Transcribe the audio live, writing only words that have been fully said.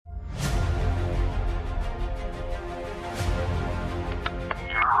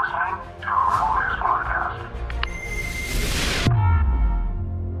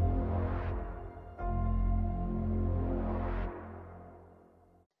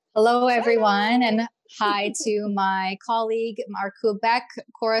Hello, everyone, and hi to my colleague, our Quebec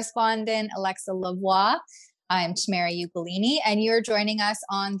correspondent, Alexa Lavoie. I'm Tamara Ugolini, and you're joining us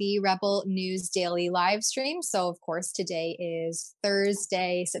on the Rebel News Daily live stream. So, of course, today is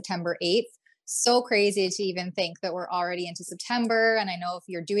Thursday, September 8th. So crazy to even think that we're already into September. And I know if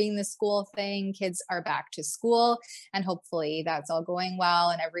you're doing the school thing, kids are back to school, and hopefully that's all going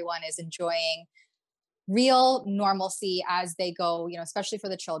well and everyone is enjoying real normalcy as they go, especially for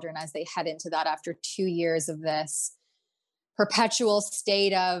the children as they head into that after 2 years of this perpetual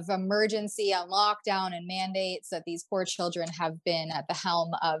state of emergency and lockdown and mandates that these poor children have been at the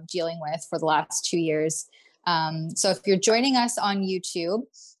helm of dealing with for the last 2 years. So if you're joining us on YouTube,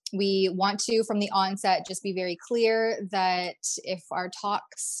 we want to, from the onset, just be very clear that if our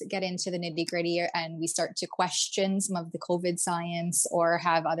talks get into the nitty gritty and we start to question some of the COVID science or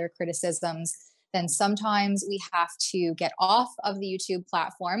have other criticisms, then sometimes we have to get off of the YouTube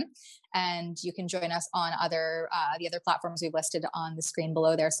platform, and you can join us on the other platforms we've listed on the screen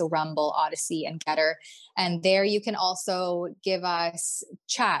below there. So Rumble, Odyssey, and Getter. And there you can also give us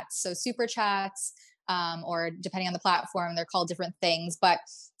chats. So super chats, or depending on the platform, they're called different things. But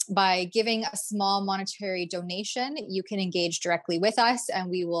by giving a small monetary donation, you can engage directly with us, and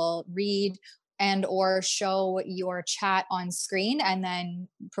we will read and or show your chat on screen and then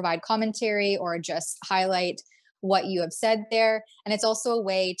provide commentary or just highlight what you have said there. And it's also a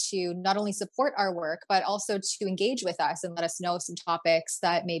way to not only support our work, but also to engage with us and let us know some topics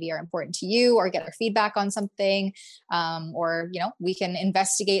that maybe are important to you, or get our feedback on something, or we can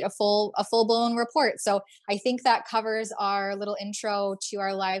investigate a full-blown report. So I think that covers our little intro to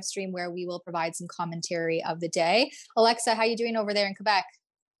our live stream, where we will provide some commentary of the day. Alexa, how are you doing over there in Quebec?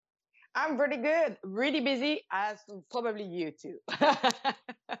 I'm pretty good, really busy, as probably you too.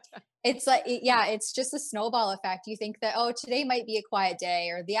 It's like, yeah, it's just a snowball effect. You think that, oh, today might be a quiet day,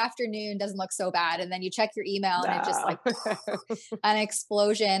 or the afternoon doesn't look so bad. And then you check your email and it just like an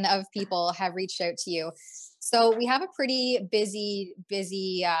explosion of people have reached out to you. So we have a pretty busy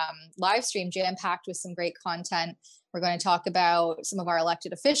live stream, jam-packed with some great content. We're going to talk about some of our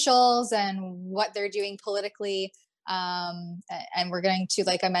elected officials and what they're doing politically. And we're going to,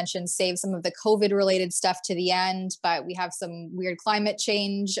 like I mentioned, save some of the COVID related stuff to the end, but we have some weird climate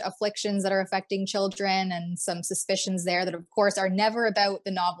change afflictions that are affecting children, and some suspicions there that of course are never about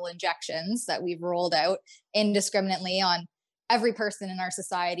the novel injections that we've rolled out indiscriminately on every person in our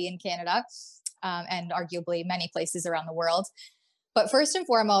society in Canada, and arguably many places around the world. But first and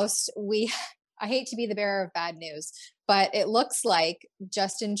foremost, I hate to be the bearer of bad news, but it looks like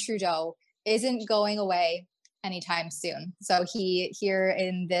Justin Trudeau isn't going away anytime soon. So here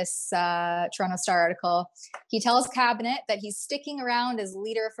in this Toronto Star article, he tells cabinet that he's sticking around as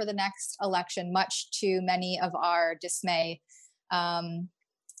leader for the next election, much to many of our dismay. There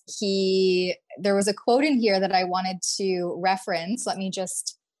was a quote in here that I wanted to reference. Let me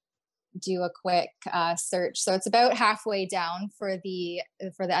just do a quick search. So it's about halfway down for the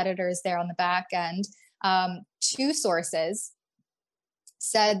editors there on the back end. Two sources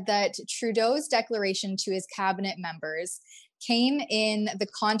said that Trudeau's declaration to his cabinet members came in the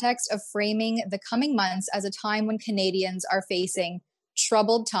context of framing the coming months as a time when Canadians are facing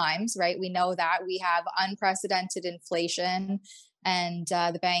troubled times, right? We know that we have unprecedented inflation, and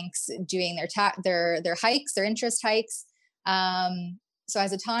the banks doing their hikes, their interest hikes. So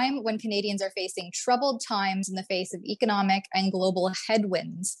as a time when Canadians are facing troubled times in the face of economic and global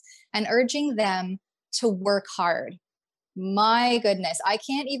headwinds, and urging them to work hard. My goodness, I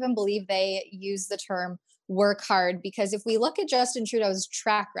can't even believe they use the term work hard, because if we look at Justin Trudeau's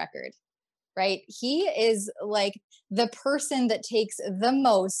track record, right, he is like the person that takes the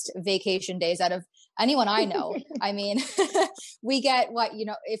most vacation days out of anyone I know. I mean, we get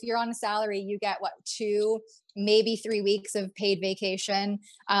if you're on a salary, you get 2, maybe 3 weeks of paid vacation.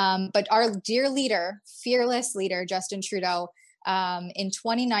 But our dear leader, fearless leader, Justin Trudeau, in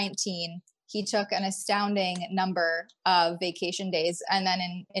 2019, he took an astounding number of vacation days. And then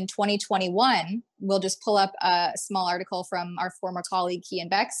in 2021, we'll just pull up a small article from our former colleague, Kian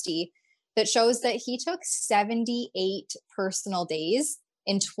Bexte, that shows that he took 78 personal days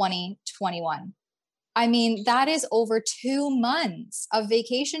in 2021. I mean, that is over 2 months of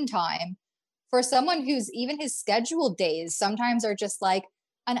vacation time for someone who's, even his scheduled days sometimes are just like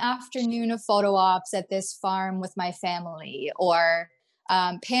an afternoon of photo ops at this farm with my family, or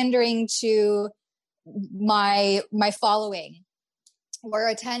pandering to my following, or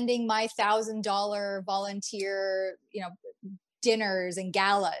attending my $1,000 volunteer, dinners and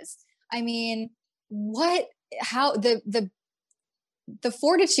galas. I mean, how the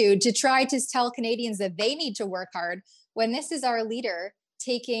fortitude to try to tell Canadians that they need to work hard when this is our leader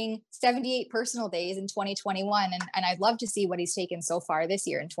taking 78 personal days in 2021. And I'd love to see what he's taken so far this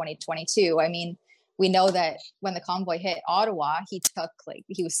year in 2022. I mean, we know that when the convoy hit Ottawa, he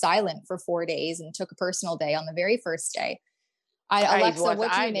was silent for 4 days and took a personal day on the very first day. Alexa,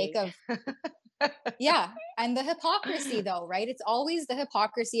 what do you make of yeah, and the hypocrisy though, right? It's always the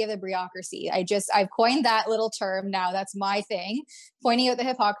hypocrisy of the bureaucracy. I've coined that little term now. That's my thing, pointing out the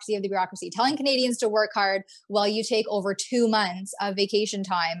hypocrisy of the bureaucracy, telling Canadians to work hard while you take over 2 months of vacation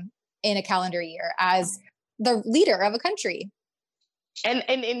time in a calendar year as the leader of a country. And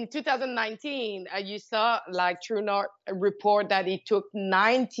in 2019, you saw like True North report that it took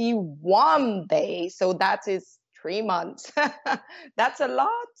 91 days. So that is 3 months. That's a lot.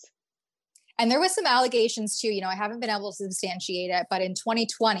 And there was some allegations too, I haven't been able to substantiate it, but in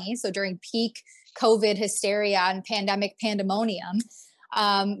 2020, so during peak COVID hysteria and pandemic pandemonium,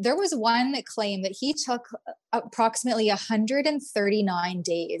 there was one claim that he took approximately 139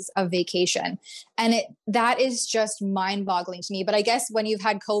 days of vacation. And that is just mind-boggling to me. But I guess when you've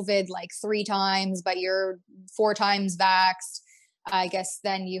had COVID like 3 times, but you're 4 times vaxxed, I guess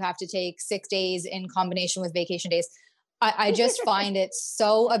then you have to take 6 days in combination with vacation days. I just find it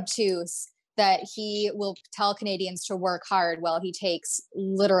so obtuse that he will tell Canadians to work hard while he takes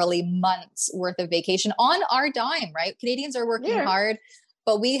literally months worth of vacation on our dime, right? Canadians are working hard,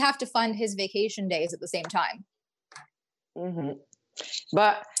 but we have to fund his vacation days at the same time. Mm-hmm.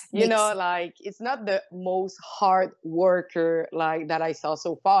 But, like, it's not the most hard worker like that I saw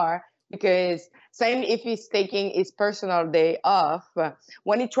so far, because same if he's taking his personal day off,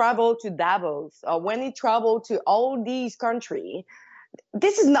 when he traveled to Davos or when he traveled to all these countries,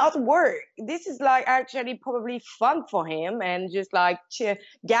 this is not work. This is like actually probably fun for him, and just like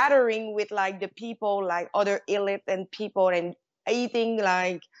gathering with like the people, like other elite and people, and eating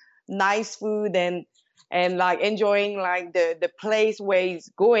like nice food and like enjoying like the place where he's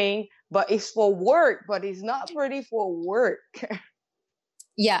going. But it's for work, but it's not really for work.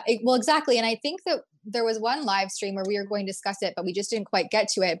 Yeah, well, exactly. And I think that there was one live stream where we were going to discuss it, but we just didn't quite get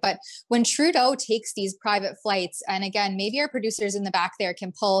to it. But when Trudeau takes these private flights, and again, maybe our producers in the back there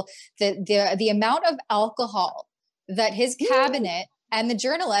can pull the amount of alcohol that his cabinet and the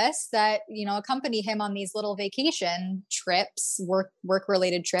journalists that, accompany him on these little vacation trips,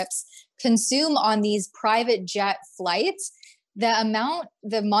 work-related trips, consume on these private jet flights,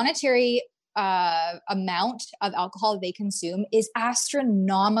 the monetary amount of alcohol they consume is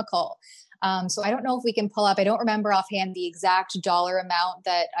astronomical. So I don't know if we can pull up, I don't remember offhand the exact dollar amount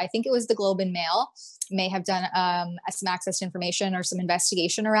that I think it was the Globe and Mail may have done some access to information or some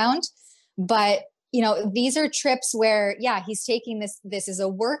investigation around. But, these are trips where, he's taking this is a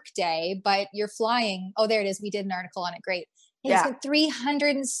work day, but you're flying. Oh, there it is. We did an article on it. Great. He spent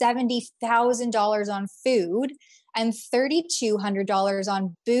 $370,000 on food and $3,200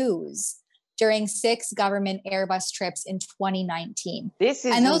 on booze during 6 government Airbus trips in 2019. This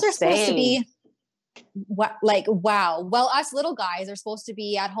is and those insane. Are supposed to be wow. Well, us little guys are supposed to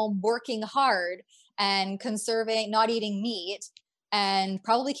be at home working hard and conserving, not eating meat, and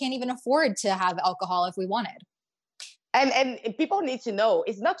probably can't even afford to have alcohol if we wanted. And people need to know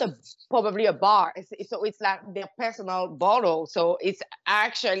it's not probably a bar. So it's like their personal bottle. So it's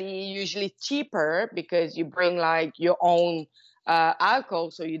actually usually cheaper because you bring like your own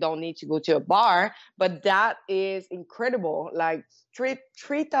alcohol, so you don't need to go to a bar. But that is incredible. Like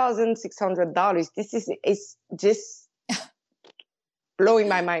 $3,600. This is just blowing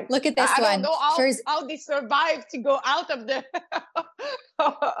my mind. Look at this I one. don't know how they survive to go out of the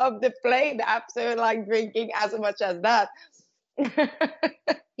of the plane after like drinking as much as that.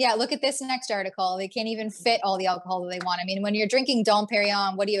 Yeah, look at this next article. They can't even fit all the alcohol that they want. I mean, when you're drinking Dom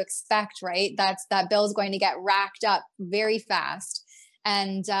Perignon, what do you expect, right? That bill's going to get racked up very fast.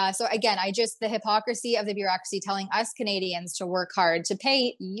 And so again, the hypocrisy of the bureaucracy telling us Canadians to work hard to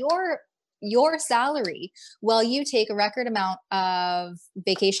pay your salary while you take a record amount of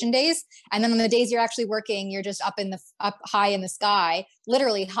vacation days, and then on the days you're actually working, you're just up high in the sky,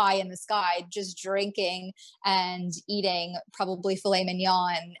 literally high in the sky, just drinking and eating probably filet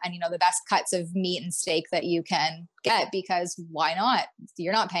mignon and the best cuts of meat and steak that you can get, because why not?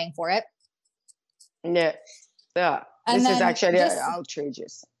 You're not paying for it. Yeah. This is actually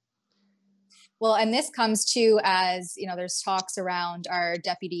outrageous. Well, and this comes to as there's talks around our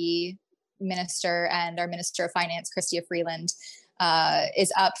deputy minister and our Minister of Finance, Chrystia Freeland,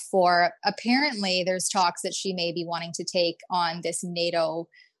 is up for, apparently there's talks that she may be wanting to take on this NATO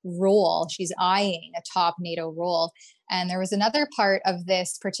role. She's eyeing a top NATO role. And there was another part of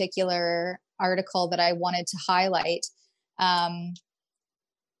this particular article that I wanted to highlight,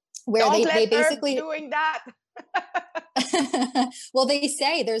 where Don't they let basically her doing that. Well, they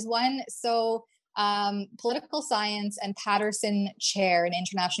say there's one. So political science and Patterson chair in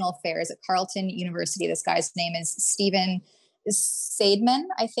international affairs at Carleton University. This guy's name is Stephen Seidman,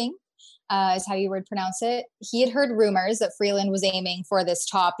 I think, is how you would pronounce it. He had heard rumors that Freeland was aiming for this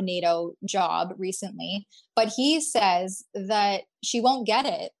top NATO job recently, but he says that she won't get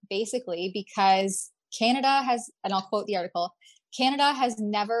it, basically, because Canada has, and I'll quote the article, Canada has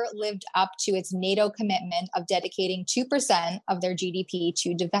never lived up to its NATO commitment of dedicating 2% of their GDP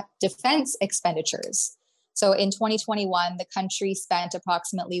to defense expenditures. So in 2021, the country spent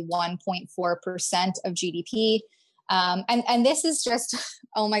approximately 1.4% of GDP. And this is just,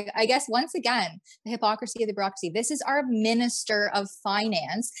 oh my, I guess once again, the hypocrisy of the bureaucracy. This is our Minister of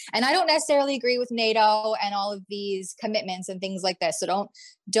Finance. And I don't necessarily agree with NATO and all of these commitments and things like this. So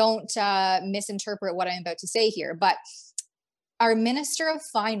don't misinterpret what I'm about to say here. But our Minister of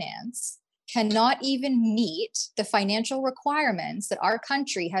Finance cannot even meet the financial requirements that our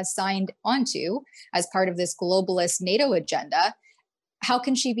country has signed onto as part of this globalist NATO agenda. How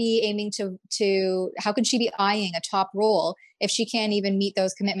can she be aiming how can she be eyeing a top role if she can't even meet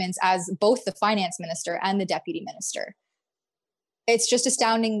those commitments as both the finance minister and the deputy minister? It's just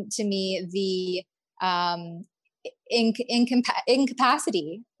astounding to me, the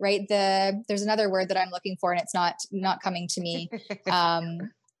incapacity, right? There's another word that I'm looking for and it's not coming to me.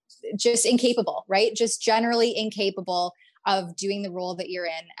 Just incapable, right? Just generally incapable of doing the role that you're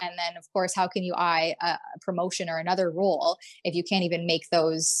in. And then of course, how can you eye a promotion or another role if you can't even make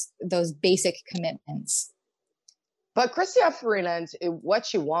those basic commitments? But Chrystia Freeland, what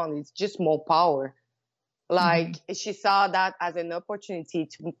she wants is just more power. Like she saw that as an opportunity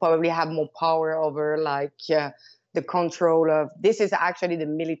to probably have more power over the control of, this is actually the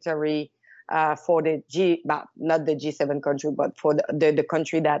military for the not the G7 country, but for the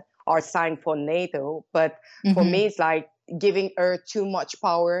country that are signed for NATO. But for me, it's like giving her too much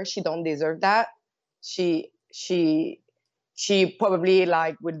power. She don't deserve that. She probably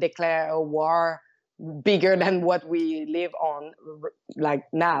would declare a war bigger than what we live on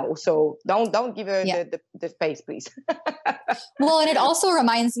now. So don't give her the space, please. Well, and it also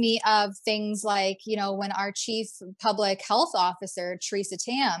reminds me of things like, when our chief public health officer, Theresa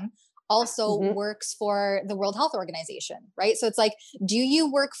Tam, also works for the World Health Organization, right? So it's like, do you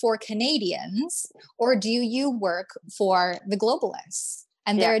work for Canadians or do you work for the globalists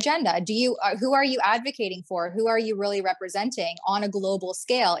and their agenda? Who are you advocating for? Who are you really representing on a global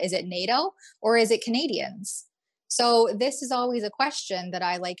scale? Is it NATO or is it Canadians? So this is always a question that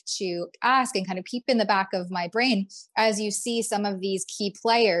I like to ask and kind of keep in the back of my brain as you see some of these key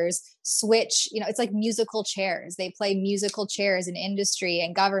players switch, it's like musical chairs. They play musical chairs in industry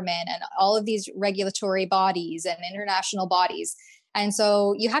and government and all of these regulatory bodies and international bodies. And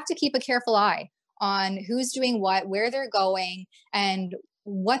so you have to keep a careful eye on who's doing what, where they're going, and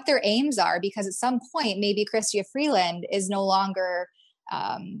what their aims are, because at some point, maybe Chrystia Freeland is no longer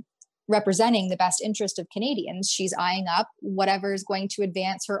representing the best interest of Canadians. She's eyeing up whatever is going to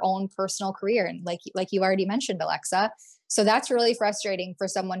advance her own personal career. And like you already mentioned, Alexa. So that's really frustrating for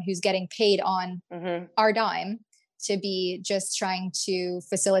someone who's getting paid on our dime to be just trying to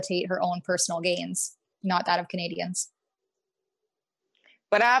facilitate her own personal gains, not that of Canadians.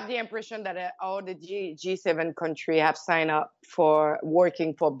 But I have the impression that all the G7 countries have signed up for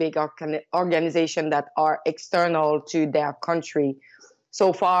working for big organizations that are external to their country.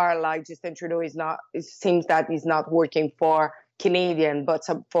 So far, Justin Trudeau it seems that he's not working for Canadian, but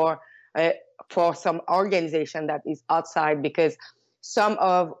for some organization that is outside, because some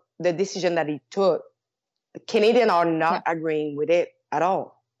of the decision that he took, Canadians are not agreeing with it at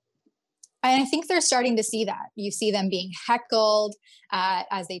all. And I think they're starting to see that. You see them being heckled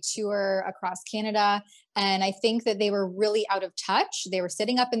as they tour across Canada. And I think that they were really out of touch. They were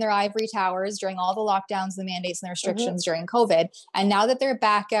sitting up in their ivory towers during all the lockdowns, the mandates, and the restrictions during COVID. And now that they're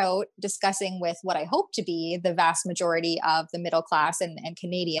back out discussing with what I hope to be the vast majority of the middle class and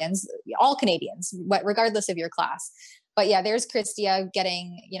Canadians, all Canadians, regardless of your class. But yeah, there's Chrystia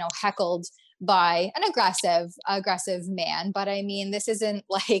getting, heckled by an aggressive man. But I mean, this isn't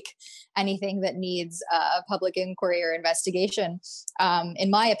like anything that needs a public inquiry or investigation,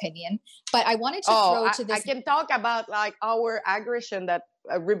 in my opinion. But I wanted to throw to this. I can talk about our aggression that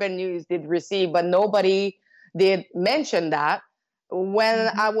Ribbon News did receive, but nobody did mention that.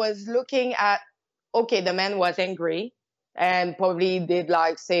 When I was looking at, the man was angry and probably did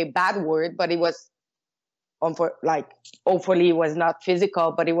say bad word, but it was hopefully it was not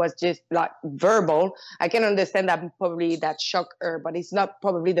physical, but it was just verbal. I can understand that probably that shocked her, but it's not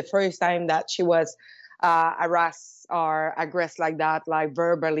probably the first time that she was harass or aggress like that, like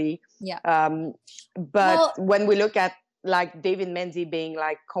verbally. Yeah. But when we look at like David Mendy being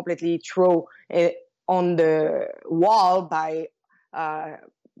like completely thrown on the wall by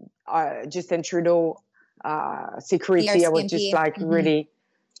Justin Trudeau security, I was just like really.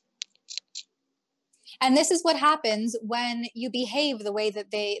 And this is what happens when you behave the way that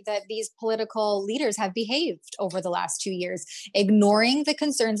these political leaders have behaved over the last 2 years, ignoring the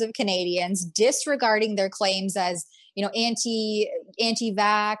concerns of Canadians, disregarding their claims as, you know,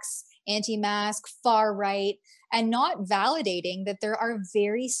 anti-vax, anti-mask, far right, and not validating that there are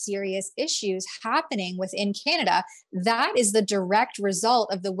very serious issues happening within Canada. That is the direct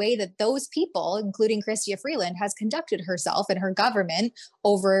result of the way that those people, including Chrystia Freeland, has conducted herself and her government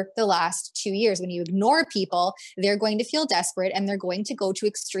over the last 2 years. When you ignore people, they're going to feel desperate and they're going to go to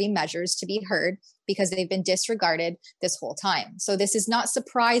extreme measures to be heard because they've been disregarded this whole time. So this is not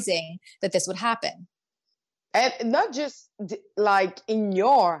surprising that this would happen. And not just like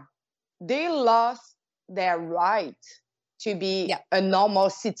they lost their right to be a normal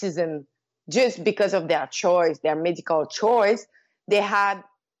citizen just because of their choice, their medical choice. They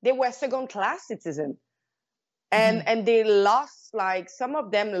were second-class citizens. And they lost, like, some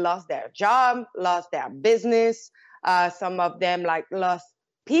of them lost their job, lost their business. Some of them like lost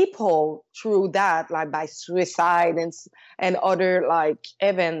people through that, like by suicide and other like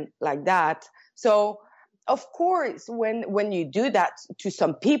events like that. So of course, when you do that to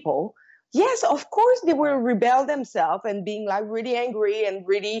some people, yes, of course, they will rebel themselves and being like really angry and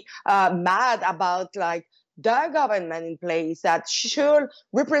really mad about like the government in place that should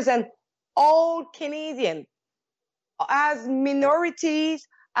represent all Canadians as minorities,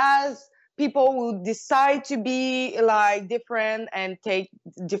 as people who decide to be like different and take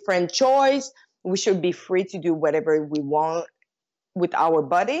different choice. We should be free to do whatever we want with our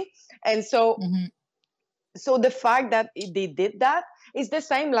body. And so, so the fact that they did that is the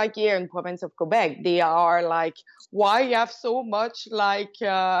same like here in province of Quebec. They are like, why you have so much like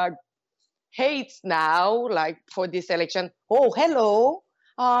hate now, like for this election? Oh, hello.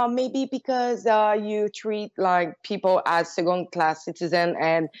 Maybe because you treat like people as second-class citizens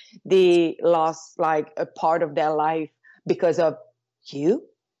and they lost like a part of their life because of you.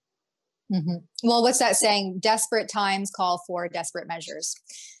 Well, what's that saying? Desperate times call for desperate measures.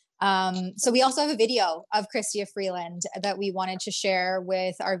 So we also have a video of Chrystia Freeland that we wanted to share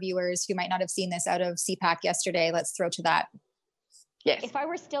with our viewers who might not have seen this out of CPAC yesterday. Let's throw to that. Yes. If I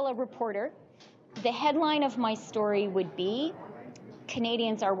were still a reporter, the headline of my story would be,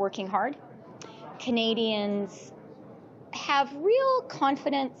 Canadians are working hard. Canadians have real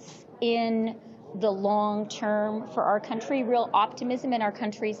confidence in the long term for our country, real optimism in our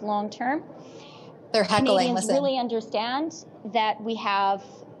country's long term. They're heckling. Canadians really understand that we have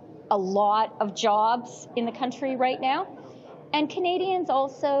a lot of jobs in the country right now. And Canadians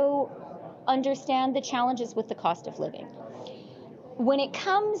also understand the challenges with the cost of living. When it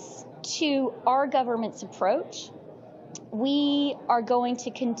comes to our government's approach, we are going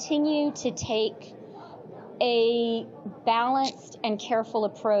to continue to take a balanced and careful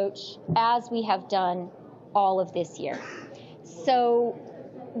approach as we have done all of this year. So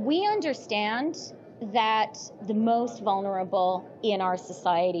we understand that the most vulnerable in our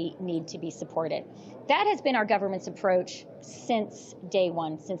society need to be supported. That has been our government's approach since day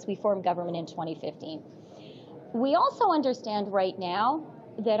one, since we formed government in 2015. We also understand right now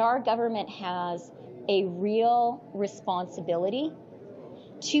that our government has a real responsibility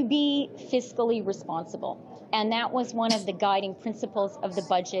to be fiscally responsible. And that was one of the guiding principles of the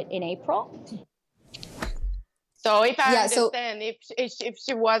budget in April. So if I understand, if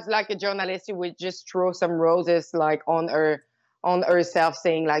she was like a journalist, she would just throw some roses like on herself,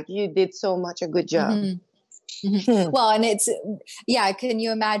 saying like, "You did so much a good job." Well, and it's, can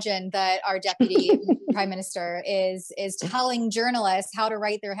you imagine that our deputy prime minister is telling journalists how to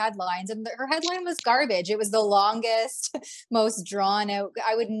write their headlines, and her headline was garbage. It was the longest, most drawn out.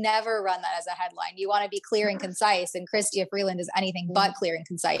 I would never run that as a headline. You want to be clear and concise, and Chrystia Freeland is anything but clear and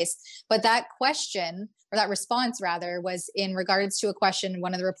concise. But that question, or that response rather, was in regards to a question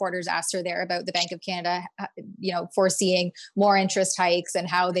one of the reporters asked her there about the Bank of Canada, foreseeing more interest hikes and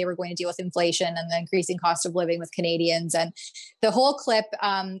how they were going to deal with inflation and the increasing cost of living with Canadians. And the whole clip,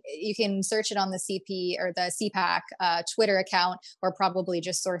 you can search it on the CP or the CPAC Twitter account, or probably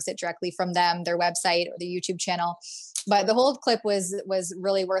just source it directly from them, their website or the YouTube channel. But the whole clip was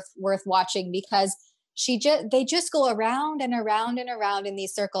really worth watching, because they just go around and around and around in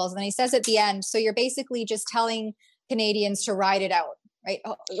these circles. And then he says at the end, so you're basically just telling Canadians to ride it out, right?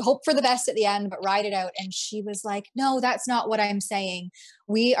 Hope for the best at the end, but ride it out. And she was like, no, that's not what I'm saying.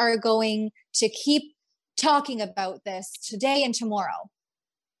 We are going to keep talking about this today and tomorrow.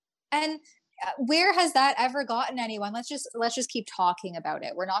 And where has that ever gotten anyone? Let's just keep talking about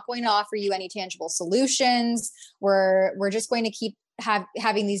it. We're not going to offer you any tangible solutions. We're just going to keep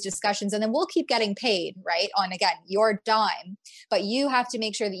having these discussions, and then we'll keep getting paid, right, on, again, your dime. But you have to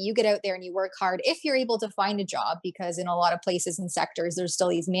make sure that you get out there and you work hard if you're able to find a job, because in a lot of places and sectors, there's still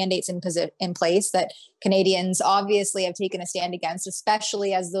these mandates in place that Canadians obviously have taken a stand against,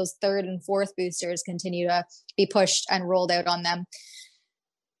 especially as those third and fourth boosters continue to be pushed and rolled out on them.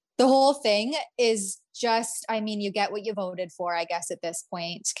 The whole thing is just, I mean, you get what you voted for, I guess, at this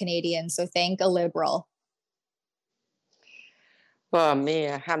point, Canadians. So thank a Liberal. Well, me,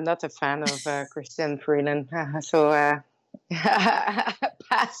 I'm not a fan of Christian Freeland, so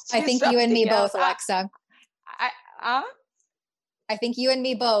pass. I think you and me both, Alexa. I think you and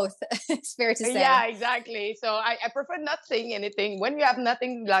me both. It's fair to say. Yeah, exactly. So I prefer not saying anything. When you have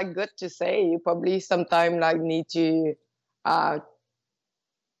nothing like good to say, you probably sometimes like need to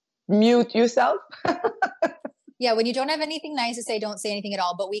mute yourself. Yeah, when you don't have anything nice to say, don't say anything at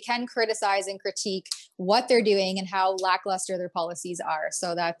all. But we can criticize and critique what they're doing and how lackluster their policies are.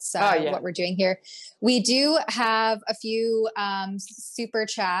 So that's what we're doing here. We do have a few super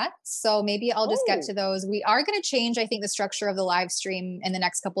chats. So maybe I'll just get to those. We are going to change, I think, the structure of the live stream in the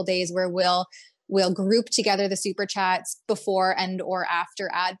next couple of days, where we'll group together the super chats before and or after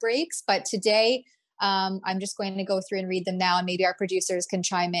ad breaks. But today, I'm just going to go through and read them now, and maybe our producers can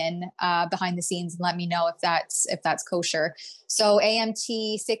chime in behind the scenes and let me know if that's kosher. So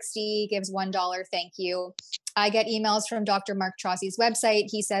AMT60 gives $1. Thank you. I get emails from Dr. Mark Trossi's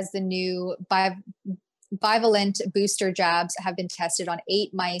website. He says the new bivalent booster jabs have been tested on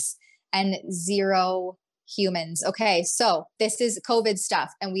 8 mice and 0 humans. Okay, so this is COVID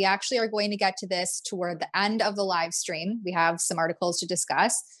stuff, and we actually are going to get to this toward the end of the live stream. We have some articles to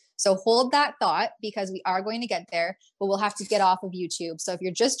discuss. So hold that thought, because we are going to get there, but we'll have to get off of YouTube. So if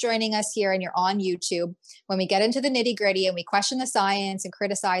you're just joining us here and you're on YouTube, when we get into the nitty gritty and we question the science and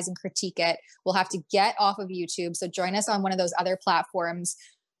criticize and critique it, we'll have to get off of YouTube. So join us on one of those other platforms,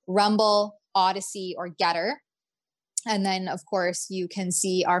 Rumble, Odyssey, or Getter. And then, of course, you can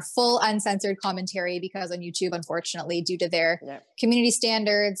see our full uncensored commentary, because on YouTube, unfortunately, due to their community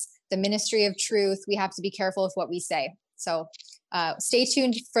standards, the Ministry of Truth, we have to be careful with what we say. So stay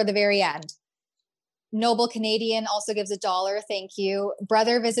tuned for the very end. Noble Canadian also gives $1. Thank you.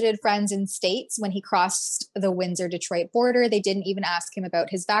 Brother visited friends in States when he crossed the Windsor-Detroit border. They didn't even ask him about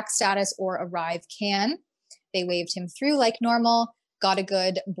his vax status or arrive can. They waved him through like normal. Got a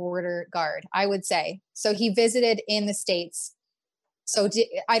good border guard, I would say. So he visited in the States. So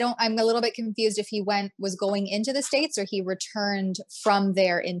I'm a little bit confused if he was going into the States or he returned from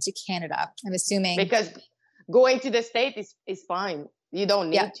there into Canada. I'm assuming. Because going to the States is fine. You don't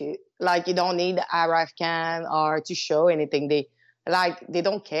need to. Like, you don't need ArriveCan or to show anything. They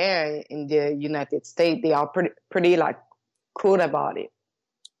don't care in the United States. They are pretty like cool about it.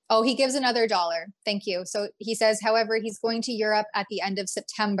 Oh, he gives another $1. Thank you. So he says, however, he's going to Europe at the end of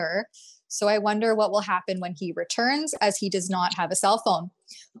September. So I wonder what will happen when he returns, as he does not have a cell phone.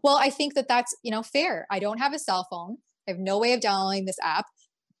 Well, I think that's, fair. I don't have a cell phone. I have no way of downloading this app.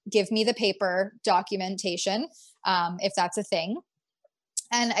 Give me the paper documentation, if that's a thing.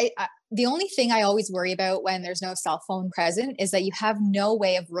 And the only thing I always worry about when there's no cell phone present is that you have no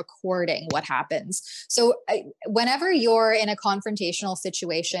way of recording what happens. So whenever you're in a confrontational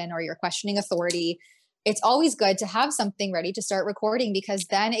situation or you're questioning authority, it's always good to have something ready to start recording, because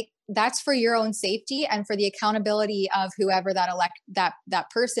then that's for your own safety and for the accountability of whoever that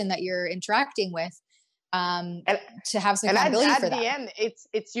person that you're interacting with. To have some accountability for that. At the end,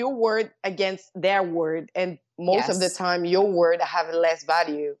 it's your word against their word, and most of the time, your word have less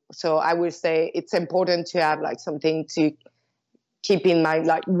value. So I would say it's important to have like something to keep in mind,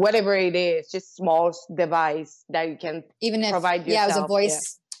 like whatever it is, just small device that you can provide yourself. Yeah, it was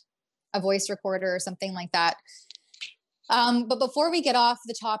a voice recorder or something like that. But before we get off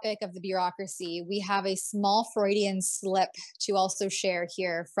the topic of the bureaucracy, we have a small Freudian slip to also share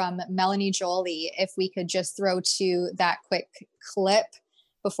here from Melanie Jolie. If we could just throw to that quick clip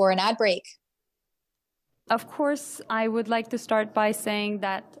before an ad break. Of course, I would like to start by saying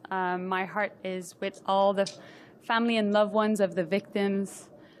that my heart is with all the family and loved ones of the victims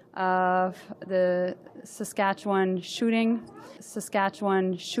of the Saskatchewan shooting. So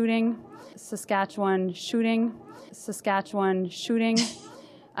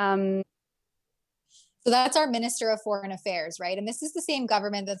that's our Minister of Foreign Affairs, right? And this is the same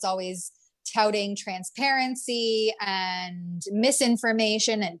government that's always touting transparency and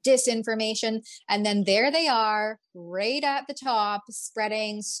misinformation and disinformation. And then there they are right at the top,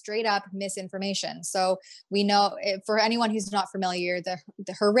 spreading straight up misinformation. So we know, for anyone who's not familiar, the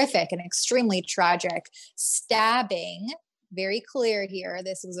horrific and extremely tragic stabbing, very clear here,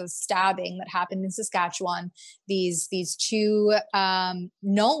 this was a stabbing that happened in Saskatchewan. These two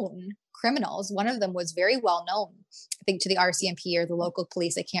known criminals, one of them was very well known, I think, to the RCMP or the local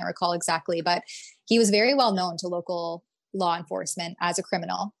police. I can't recall exactly, but he was very well known to local law enforcement as a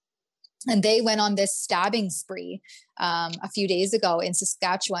criminal. And they went on this stabbing spree a few days ago in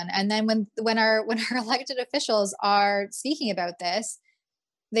Saskatchewan. And then when our elected officials are speaking about this,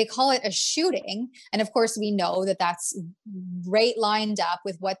 they call it a shooting. And of course, we know that that's right lined up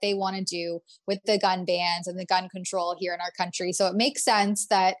with what they want to do with the gun bans and the gun control here in our country. So it makes sense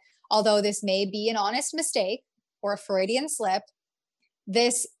that although this may be an honest mistake or a Freudian slip,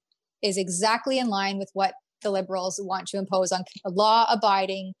 this is exactly in line with what the Liberals want to impose on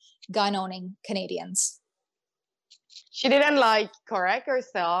law-abiding, gun-owning Canadians. She didn't correct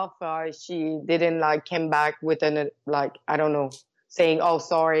herself. She didn't came back with an I don't know, saying, "Oh,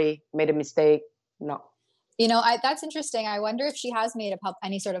 sorry, made a mistake." No. That's interesting. I wonder if she has made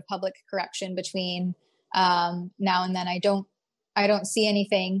any sort of public correction between now and then. I don't see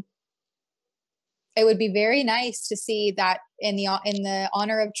anything. It would be very nice to see that in the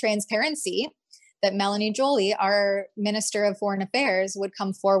honor of transparency, that Melanie Joly, our Minister of Foreign Affairs, would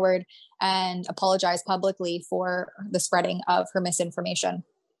come forward and apologize publicly for the spreading of her misinformation.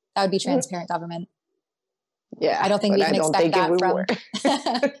 That would be transparent government. Yeah, I don't think we can expect that from.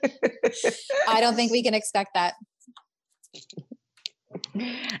 I don't think we can expect that.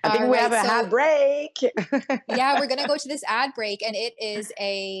 I think we have a ad break. Yeah, we're going to go to this ad break, and it is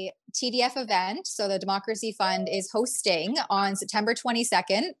a TDF event. So the Democracy Fund is hosting on September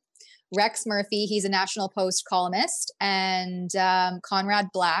 22nd. Rex Murphy, he's a National Post columnist, and Conrad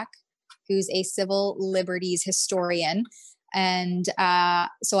Black, who's a civil liberties historian. And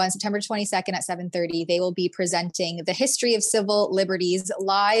so on September 22nd at 7:30, they will be presenting the history of civil liberties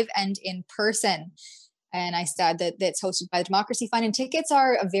live and in person. And I said that it's hosted by the Democracy Fund, and tickets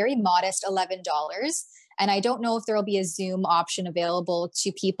are a very modest $11. And I don't know if there will be a Zoom option available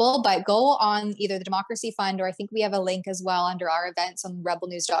to people, but go on either the Democracy Fund, or I think we have a link as well under our events on the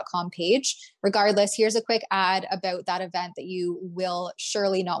rebelnews.com page. Regardless, here's a quick ad about that event that you will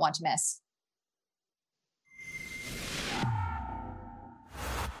surely not want to miss.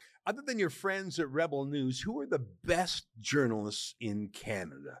 Other than your friends at Rebel News, who are the best journalists in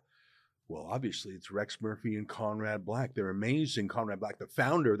Canada? Well, obviously, it's Rex Murphy and Conrad Black. They're amazing. Conrad Black, the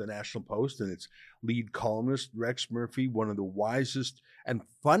founder of the National Post, and its lead columnist. Rex Murphy, one of the wisest and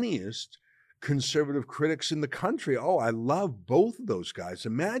funniest conservative critics in the country. Oh, I love both of those guys.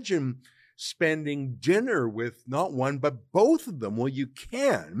 Imagine spending dinner with not one, but both of them. Well, you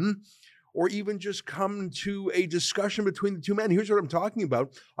can, or even just come to a discussion between the two men. Here's what I'm talking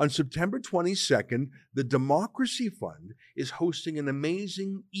about. On September 22nd, the Democracy Fund is hosting an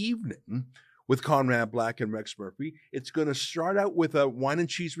amazing evening with Conrad Black and Rex Murphy. It's going to start out with a wine and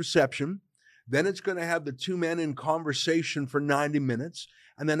cheese reception. Then it's going to have the two men in conversation for 90 minutes.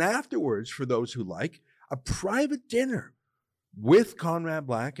 And then afterwards, for those who like, a private dinner with Conrad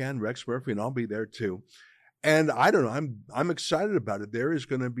Black and Rex Murphy, and I'll be there too. And I don't know, I'm excited about it. There is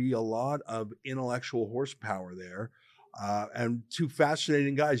going to be a lot of intellectual horsepower there, and two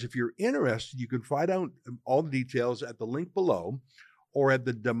fascinating guys. If you're interested, you can find out all the details at the link below or at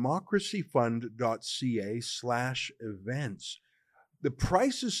the democracyfund.ca/events. The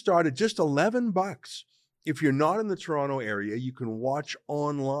prices start at just $11. If you're not in the Toronto area, you can watch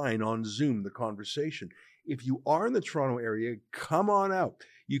online on Zoom the conversation. If you are in the Toronto area, come on out.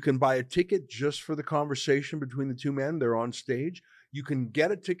 You can buy a ticket just for the conversation between the two men. They're on stage. You can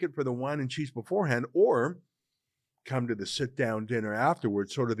get a ticket for the wine and cheese beforehand, or come to the sit-down dinner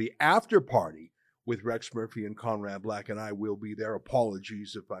afterwards, sort of the after party with Rex Murphy and Conrad Black, and I will be there.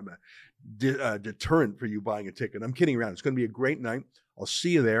 Apologies if I'm a deterrent for you buying a ticket. I'm kidding around. It's going to be a great night. I'll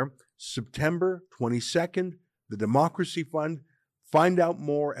see you there. September 22nd, the Democracy Fund. Find out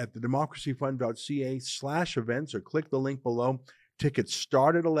more at thedemocracyfund.ca/events, or click the link below. Tickets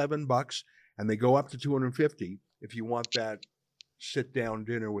start at $11 and they go up to $250 if you want that sit-down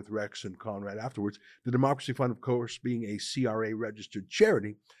dinner with Rex and Conrad afterwards. The Democracy Fund, of course, being a CRA-registered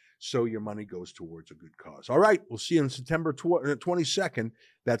charity, so your money goes towards a good cause. All right, we'll see you on September 22nd.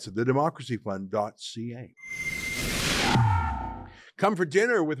 That's at thedemocracyfund.ca. Come for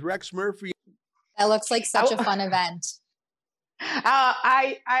dinner with Rex Murphy. That looks like such a fun event.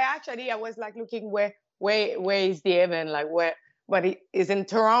 I was looking where is the event, but it is in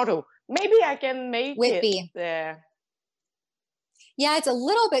Toronto. maybe I can make Whitby. it there. Yeah, it's a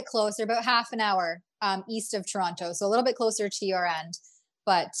little bit closer, about half an hour east of Toronto, so a little bit closer to your end.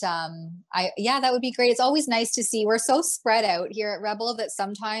 But that would be great. It's always nice to see. We're so spread out here at Rebel that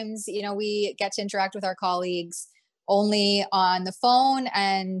sometimes, we get to interact with our colleagues only on the phone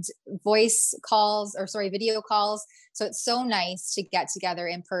and video calls. So it's so nice to get together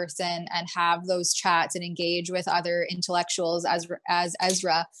in person and have those chats and engage with other intellectuals, as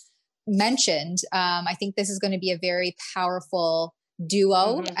Ezra mentioned. I think this is going to be a very powerful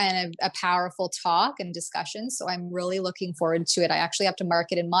duo and a powerful talk and discussion. So I'm really looking forward to it. I actually have to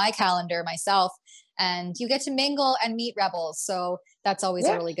mark it in my calendar myself, and you get to mingle and meet rebels. So that's always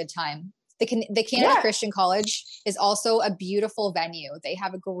a really good time. The Canada Christian College is also a beautiful venue. They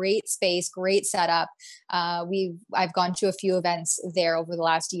have a great space, great setup. I've gone to a few events there over the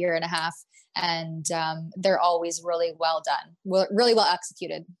last year and a half, and they're always really well done, really well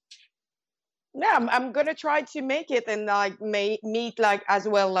executed. Yeah, I'm gonna try to make it and meet as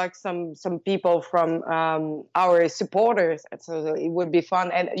well some people from our supporters. So it would be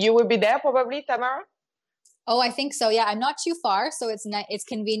fun, and you will be there probably, Tamara. Oh, I think so. Yeah, I'm not too far, so it's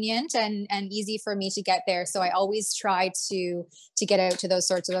convenient and easy for me to get there. So I always try to get out to those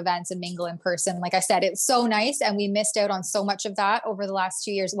sorts of events and mingle in person. Like I said, it's so nice, and we missed out on so much of that over the last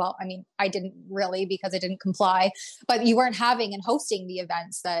 2 years. Well, I mean, I didn't really, because I didn't comply, but you weren't having and hosting the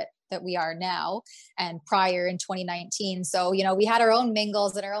events that we are now and prior in 2019. So, we had our own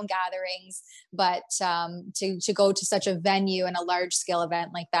mingles and our own gatherings, but to go to such a venue and a large scale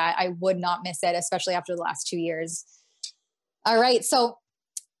event like that, I would not miss it, especially after the last 2 years. All right. So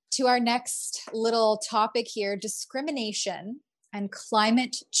to our next little topic here, discrimination and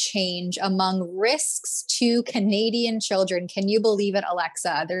climate change among risks to Canadian children. Can you believe it,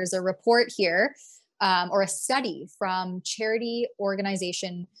 Alexa? There's a report here or a study from charity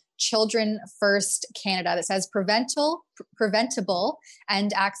organization Children First Canada that says preventable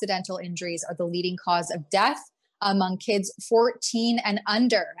and accidental injuries are the leading cause of death among kids 14 and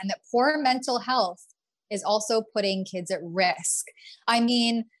under, and that poor mental health is also putting kids at risk. I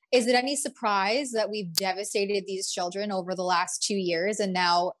mean, is it any surprise that we've devastated these children over the last 2 years, and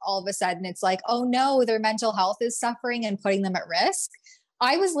now all of a sudden it's like, oh no, their mental health is suffering and putting them at risk?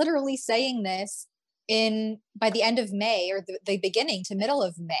 I was literally saying this by the end of May, or the beginning to middle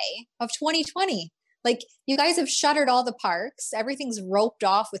of May of 2020. Like, you guys have shuttered all the parks. Everything's roped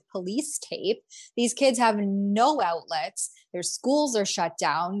off with police tape. These kids have no outlets. Their schools are shut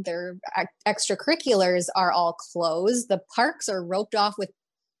down. Their extracurriculars are all closed. The parks are roped off with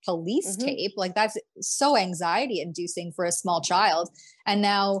police tape. Like, that's so anxiety inducing for a small child. And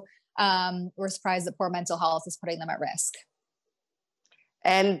now we're surprised that poor mental health is putting them at risk.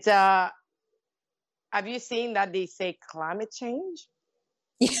 And have you seen that they say climate change?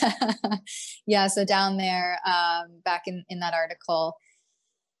 Yeah. So down there, back in that article,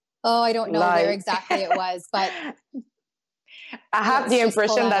 I don't know where exactly it was, but I have the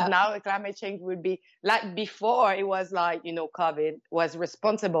impression that now climate change would be like before. It was like, COVID was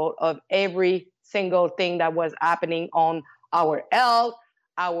responsible of every single thing that was happening on our health,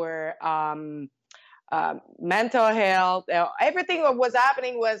 our mental health. Everything that was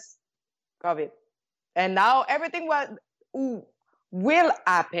happening was COVID. And now everything will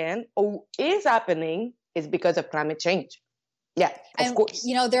happen or is happening is because of climate change. Yeah, of course.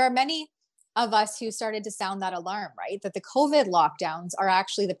 There are many of us who started to sound that alarm, right? That the COVID lockdowns are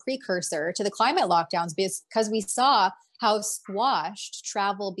actually the precursor to the climate lockdowns, because we saw how squashed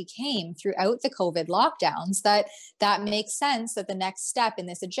travel became throughout the COVID lockdowns, that makes sense that the next step in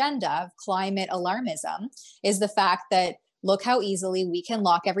this agenda of climate alarmism is the fact that look how easily we can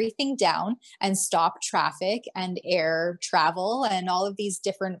lock everything down and stop traffic and air travel and all of these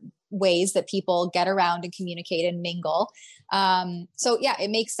different ways that people get around and communicate and mingle. So yeah, it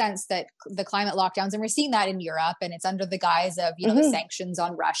makes sense that the climate lockdowns, and we're seeing that in Europe, and it's under the guise of, the sanctions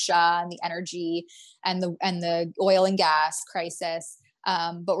on Russia and the energy and the oil and gas crisis.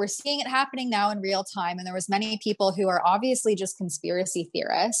 But we're seeing it happening now in real time. And there was many people who are obviously just conspiracy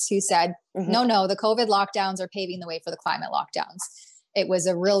theorists who said, no, the COVID lockdowns are paving the way for the climate lockdowns. It was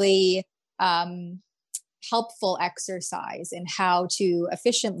a really helpful exercise in how to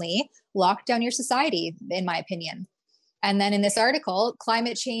efficiently lock down your society, in my opinion. And then in this article,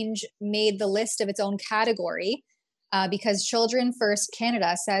 climate change made the list of its own category because Children First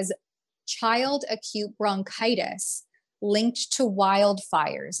Canada says child acute bronchitis linked to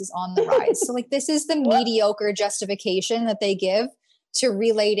wildfires is on the rise. So this is the mediocre justification that they give to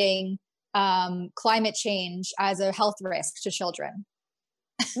relating climate change as a health risk to children.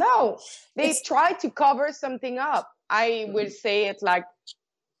 No, they try to cover something up. I will say it's like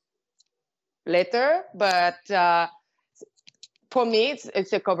later, but for me,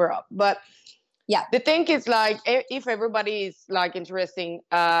 it's a cover up. But yeah, the thing is, like, if everybody is like interesting,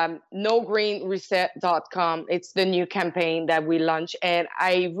 nogreenreset.com, it's the new campaign that we launched. And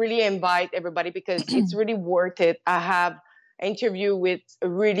I really invite everybody because it's really worth it. I have interview with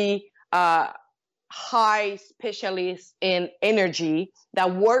really high specialists in energy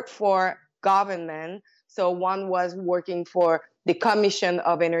that work for government. So one was working for the Commission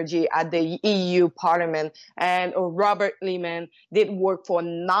of Energy at the EU Parliament, and Robert Lehman did work for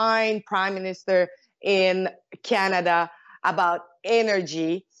 9 prime ministers in Canada about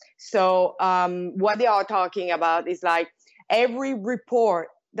energy. So what they are talking about is like every report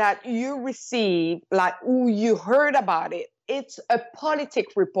that you receive, like you heard about it, it's a politic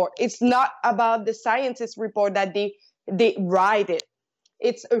report. It's not about the scientist report that they write it.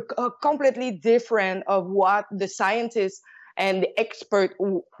 It's a completely different of what the scientists and the expert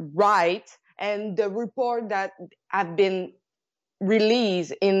write, and the report that have been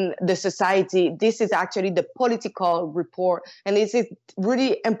released in the society. This is actually the political report, and this is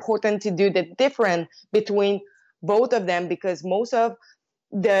really important to do the difference between both of them, because most of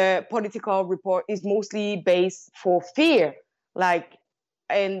the political report is mostly based for fear, like,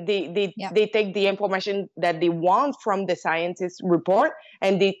 and they take the information that they want from the scientist report,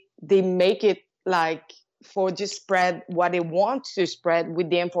 and they make it like for just spread what they want to spread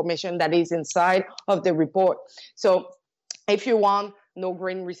with the information that is inside of the report. So if you want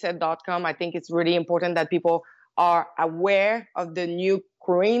nogreenreset.com, I think it's really important that people are aware of the new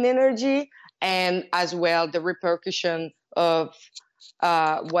green energy, and as well the repercussion of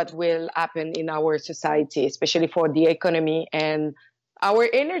what will happen in our society, especially for the economy and our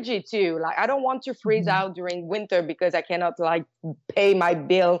energy too. Like, I don't want to freeze out during winter because I cannot like pay my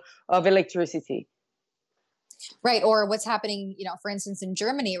bill of electricity. Right. Or what's happening, for instance, in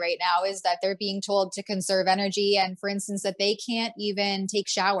Germany right now is that they're being told to conserve energy. And for instance, that they can't even take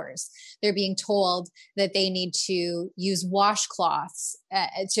showers. They're being told that they need to use washcloths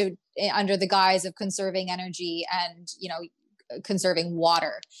under the guise of conserving energy and, conserving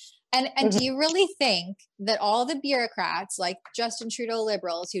water. And do you really think that all the bureaucrats like Justin Trudeau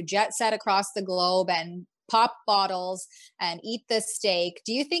liberals who jet set across the globe and pop bottles and eat the steak,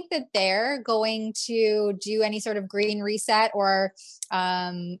 do you think that they're going to do any sort of green reset or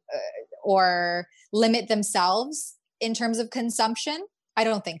limit themselves in terms of consumption? I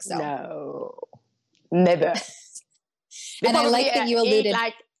don't think so. No, never. And I like that you alluded,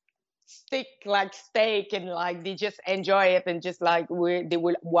 like steak, and like they just enjoy it, and just like they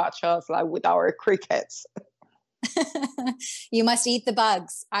will watch us like with our crickets. You must eat the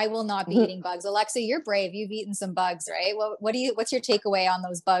bugs. I will not be eating bugs. Alexa, you're brave. You've eaten some bugs, right? What's your takeaway on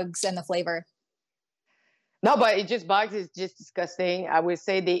those bugs and the flavor? No, but it just bugs is just disgusting. I would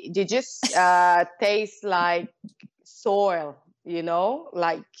say they just taste like soil,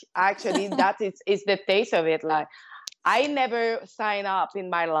 like actually that is the taste of it. Like, I never sign up in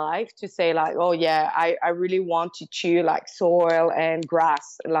my life to say like, oh yeah, I really want to chew like soil and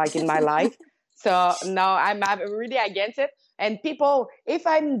grass like in my life. So no, I'm really against it. And people, if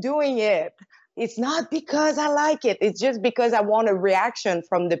I'm doing it, it's not because I like it. It's just because I want a reaction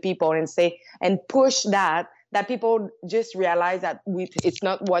from the people and push that people just realize that it's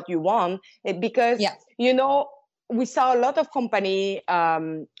not what you want. Because, we saw a lot of company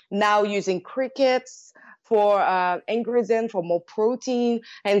now using crickets for ingredient, for more protein,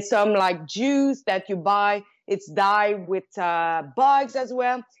 and some like juice that you buy, it's dyed with bugs as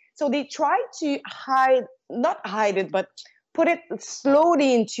well. So they try to not hide it, but put it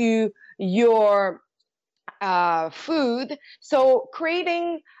slowly into your food. So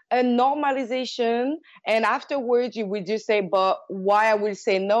creating a normalization, and afterwards you will just say, but why I will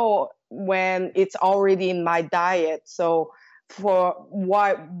say no when it's already in my diet? So for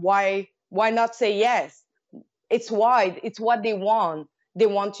why not say yes? It's what they want. They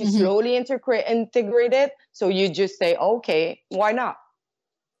want to slowly integrate it. So you just say, okay, why not?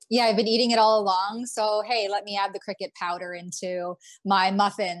 Yeah, I've been eating it all along. So, hey, let me add the cricket powder into my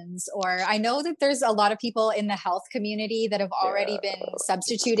muffins. Or I know that there's a lot of people in the health community that have already been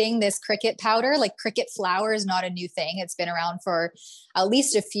substituting this cricket powder. Like, cricket flour is not a new thing. It's been around for at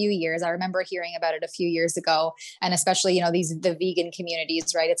least a few years. I remember hearing about it a few years ago. And especially, the vegan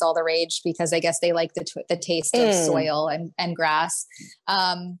communities, right? It's all the rage because I guess they like the taste of soil and grass.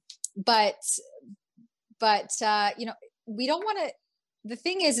 But we don't want to. The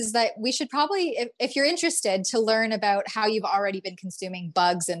thing is that we should probably, if you're interested to learn about how you've already been consuming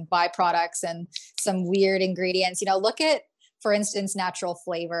bugs and byproducts and some weird ingredients, look at for instance, natural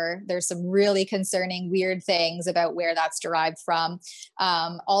flavor. There's some really concerning, weird things about where that's derived from.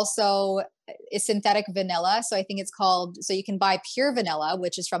 Also, synthetic vanilla. So I think it's called, so you can buy pure vanilla,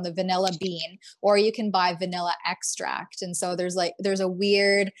 which is from the vanilla bean, or you can buy vanilla extract. And so there's a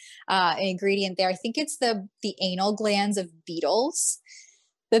weird ingredient there. I think it's the anal glands of beetles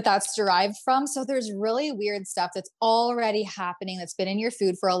that's derived from. So there's really weird stuff that's already happening that's been in your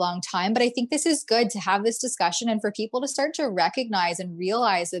food for a long time. But I think this is good to have this discussion and for people to start to recognize and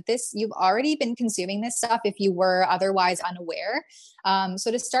realize that you've already been consuming this stuff if you were otherwise unaware.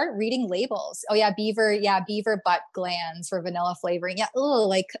 So to start reading labels. Oh yeah, beaver butt glands for vanilla flavoring. Yeah.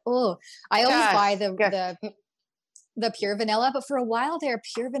 I always buy the pure vanilla, but for a while there,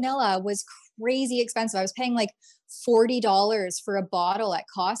 pure vanilla was crazy expensive. I was paying like $40 for a bottle at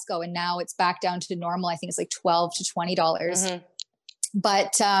Costco, and now it's back down to normal. I think it's like $12 to $20. Mm-hmm.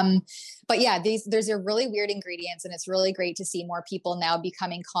 But yeah, there's a really weird ingredients, and it's really great to see more people now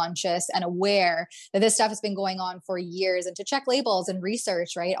becoming conscious and aware that this stuff has been going on for years, and to check labels and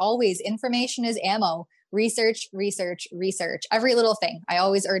research, right? Always information is ammo. Research, research, research, every little thing. I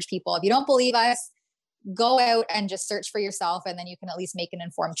always urge people, if you don't believe us, go out and just search for yourself, and then you can at least make an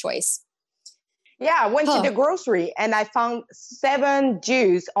informed choice. Yeah, I went to the grocery and I found 7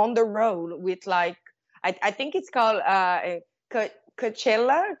 juice on the road with like, I think it's called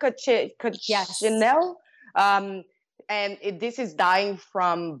Coachella. And this is dying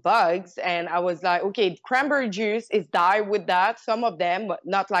from bugs. And I was like, okay, cranberry juice is dyed with that. Some of them, but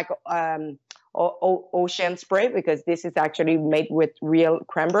not like ocean spray, because this is actually made with real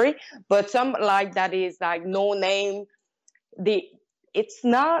cranberry. But some like that is like no name. It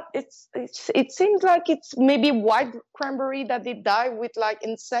seems like it's maybe white cranberry that they dye with like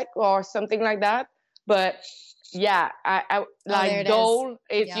insect or something like that. But yeah, I like Dole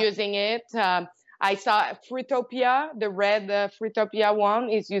is using it. I saw Fruitopia, the red Fruitopia one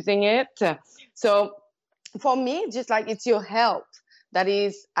is using it. So for me, just like it's your health that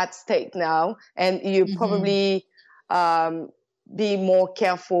is at stake now, and you probably be more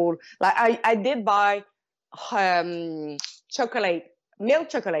careful. Like I did buy milk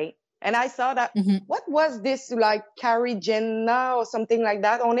chocolate, and I saw that what was this, like carrageenan or something like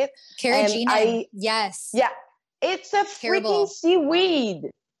that on it? Carrageenan, yes. Yeah, it's a freaking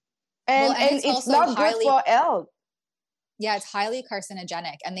seaweed, and it's not good for health. Yeah, it's highly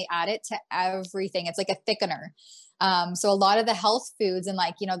carcinogenic, and they add it to everything. It's like a thickener. So a lot of the health foods and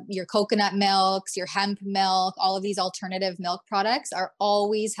like, your coconut milks, your hemp milk, all of these alternative milk products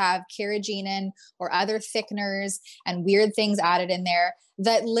always have carrageenan or other thickeners and weird things added in there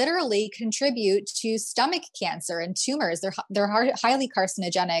that literally contribute to stomach cancer and tumors. They're highly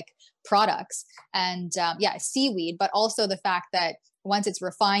carcinogenic products. And seaweed, but also the fact that once it's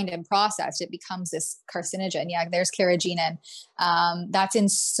refined and processed, it becomes this carcinogen. Yeah, there's carrageenan. That's in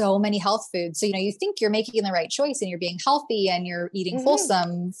so many health foods. So, you think you're making the right choice and you're being healthy and you're eating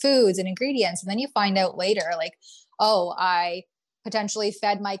wholesome foods and ingredients. And then you find out later, like, oh, I potentially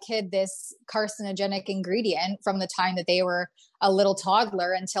fed my kid this carcinogenic ingredient from the time that they were a little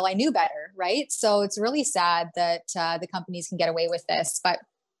toddler until I knew better, right? So it's really sad that the companies can get away with this. But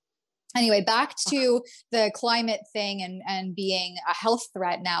anyway, back to the climate thing and being a health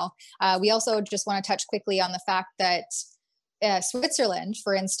threat now. We also just want to touch quickly on the fact that Switzerland,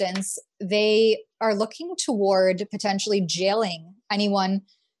 for instance, they are looking toward potentially jailing anyone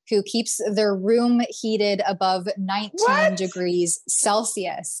who keeps their room heated above 19 degrees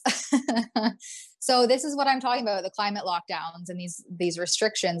Celsius. So this is what I'm talking about, the climate lockdowns and these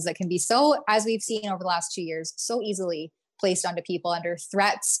restrictions that can be so, as we've seen over the last 2 years, so easily placed onto people under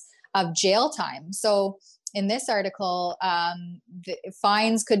threats of jail time. So in this article, the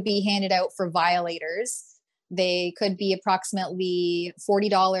fines could be handed out for violators. They could be approximately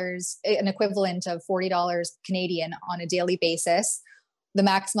 $40, an equivalent of $40 Canadian on a daily basis. The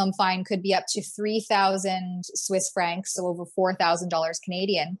maximum fine could be up to 3,000 Swiss francs, so over $4,000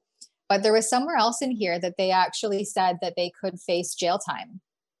 Canadian. But there was somewhere else in here that they actually said that they could face jail time.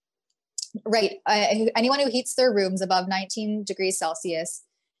 Right. Anyone who heats their rooms above 19 degrees Celsius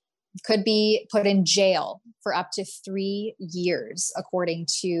could be put in jail for up to 3 years, according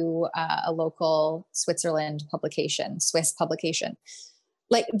to a local Swiss publication.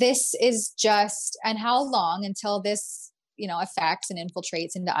 Like, this is just, and how long until this, affects and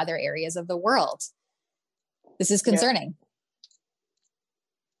infiltrates into other areas of the world? This is concerning. Yeah.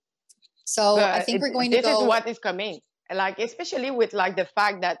 So I think we're going to go. This is what is coming. Like, especially with like the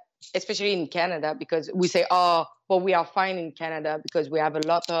fact that, especially in Canada, because we say, we are fine in Canada because we have a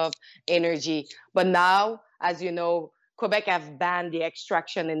lot of energy. But now, as you know, Quebec have banned the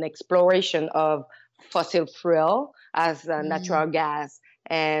extraction and exploration of fossil fuel as natural gas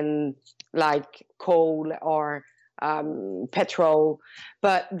and like coal or petrol.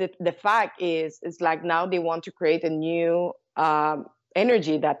 But the fact is, it's like now they want to create a new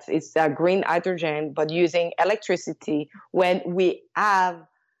energy that is green hydrogen, but using electricity. When we have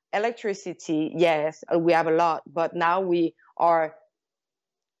electricity, yes, we have a lot, but now we are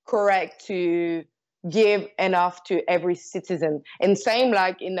correct to give enough to every citizen. And same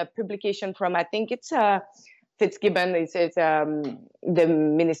like in a publication from, I think it's Fitzgibbon, it's the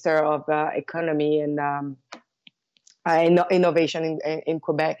Minister of Economy and Innovation in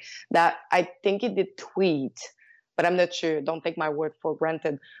Quebec, that I think it did tweet, but I'm not sure, don't take my word for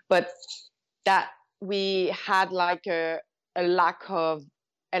granted, but that we had like a lack of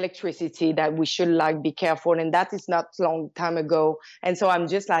electricity, that we should like be careful, and that is not long time ago. And so I'm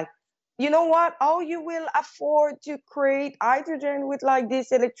just like, you know what? Oh, you will afford to create hydrogen with like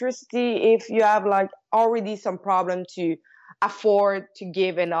this electricity if you have like already some problem to afford to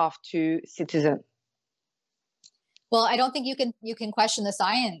give enough to citizens. Well, I don't think you can question the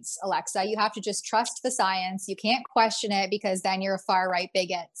science, Alexa. You have to just trust the science. You can't question it, because then you're a far right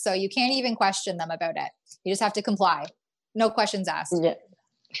bigot. So you can't even question them about it. You just have to comply. No questions asked. Yeah.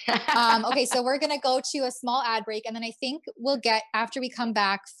 Okay, so we're going to go to a small ad break, and then I think we'll get, after we come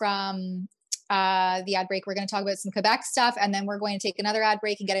back from the ad break, we're going to talk about some Quebec stuff, and then we're going to take another ad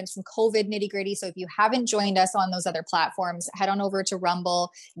break and get into some COVID nitty-gritty. So if you haven't joined us on those other platforms, head on over to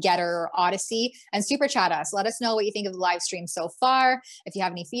Rumble, Getter, Odyssey, and super chat us. Let us know what you think of the live stream so far. If you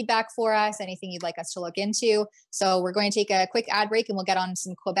have any feedback for us, anything you'd like us to look into. So we're going to take a quick ad break, and we'll get on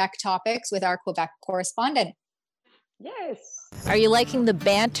some Quebec topics with our Quebec correspondent. Yes. Are you liking the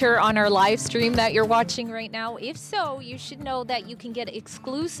banter on our live stream that you're watching right now? If so, you should know that you can get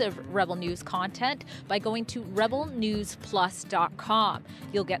exclusive Rebel News content by going to rebelnewsplus.com.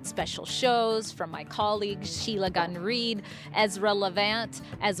 You'll get special shows from my colleagues Sheila Gunn-Reid, Ezra Levant,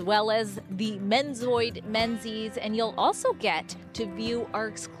 as well as the Menzoid Menzies, and you'll also get to view our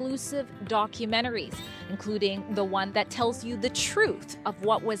exclusive documentaries, including the one that tells you the truth of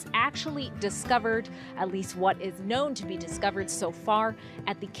what was actually discovered, at least what is known to be discovered so far,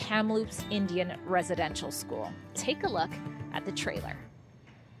 at the Kamloops Indian Residential School. Take a look at the trailer.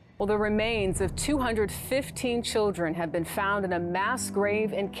 Well, the remains of 215 children have been found in a mass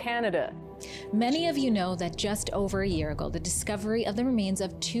grave in Canada. Many of you know that just over a year ago, the discovery of the remains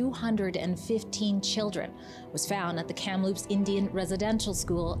of 215 children was found at the Kamloops Indian Residential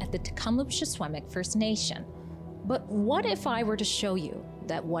School at the Tecumseh First Nation. But what if I were to show you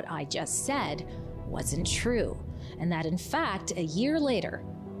that what I just said wasn't true, and that in fact, a year later,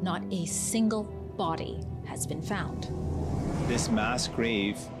 not a single body has been found? This mass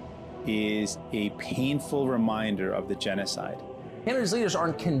grave is a painful reminder of the genocide. Canada's leaders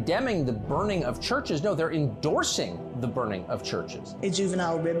aren't condemning the burning of churches. No, they're endorsing the burning of churches. A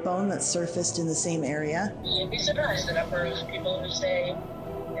juvenile rib bone that surfaced in the same area. You'd be surprised the number of people who say,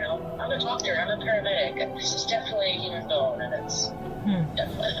 you know, I'm a doctor, I'm a paramedic. This is definitely a human bone, and it's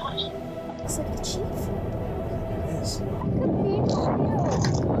definitely not. Looks like the chief. It is.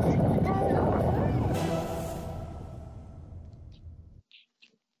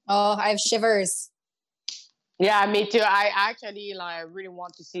 Oh, I have shivers. Yeah, me too. I actually really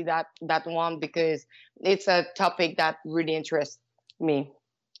want to see that one, because it's a topic that really interests me.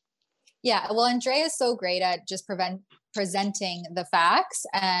 Yeah, well, Andrea is so great at just presenting the facts,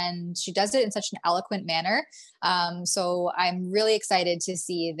 and she does it in such an eloquent manner. So I'm really excited to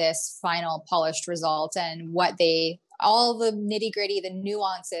see this final polished result and all the nitty gritty, the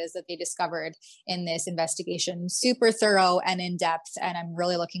nuances that they discovered in this investigation. Super thorough and in depth, and I'm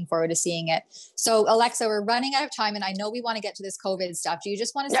really looking forward to seeing it. So Alexa, we're running out of time, and I know we want to get to this COVID stuff. Do you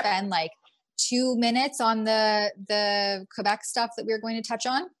just want to spend like 2 minutes on the Quebec stuff that we're going to touch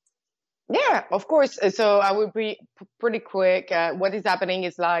on? Yeah, of course. So I will be pretty quick. What is happening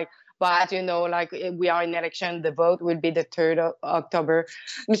is like, but as you know, like we are in election, the vote will be the 3rd of October.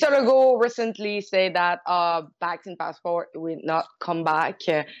 Mr. Legault recently said that vaccine passport will not come back.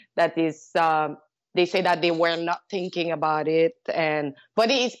 That is, they say that they were not thinking about it,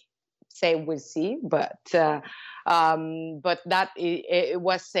 but it is say we'll see. But that it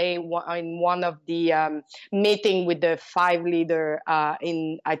was say in one of the meeting with the 5 leader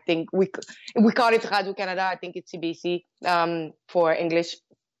in, I think we call it Radio Canada. I think it's CBC for English.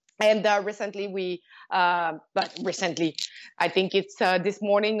 And recently I think it's this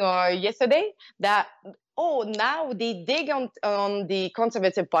morning or yesterday, that, now they dig on the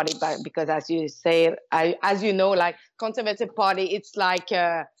Conservative Party, because as you say, as you know, like Conservative Party, it's like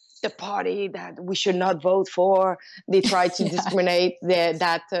the party that we should not vote for. They try to discriminate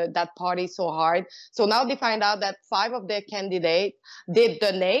that party so hard. So now they find out that 5 of their candidates did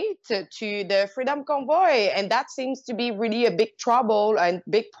donate to the Freedom Convoy, and that seems to be really a big trouble and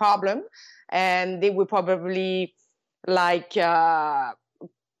big problem. And they will probably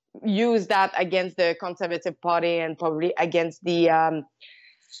use that against the Conservative Party and probably against the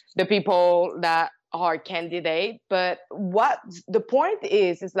people that are candidate. But what the point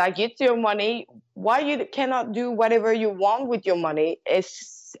is like, it's your money. Why you cannot do whatever you want with your money?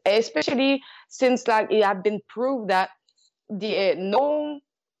 Especially since like it had been proved that the no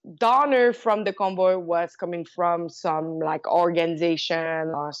donor from the convoy was coming from some like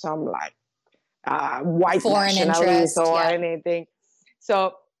organization or some like white foreign nationalists interest, or anything.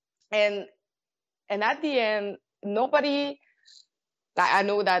 So and at the end, nobody. I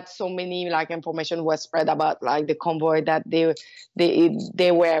know that so many like information was spread about like the convoy, that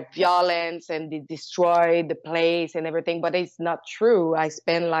they were violent and they destroyed the place and everything, but it's not true. I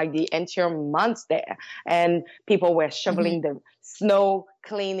spent like the entire months there, and people were shoveling the snow,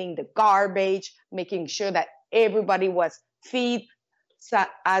 cleaning the garbage, making sure that everybody was fed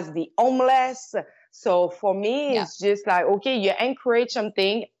as the homeless. So for me, it's just like, okay, you encourage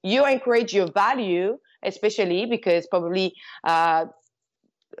something, you encourage your value, especially because probably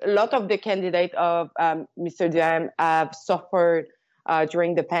a lot of the candidates of Mr. Durham have suffered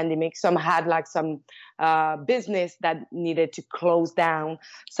during the pandemic. Some had like some business that needed to close down.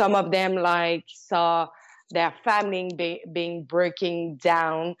 Some of them like saw their family being breaking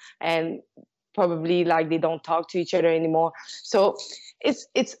down, and probably like they don't talk to each other anymore. So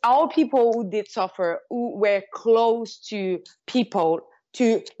it's all people who did suffer, who were close to people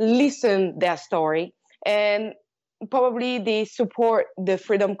to listen their story, and probably they support the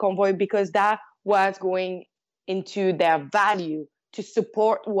Freedom Convoy because that was going into their value to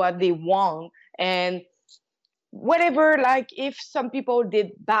support what they want. And whatever, like if some people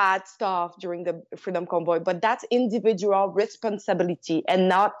did bad stuff during the Freedom Convoy, but that's individual responsibility and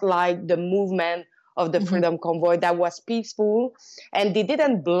not like the movement of the Freedom Convoy that was peaceful. And they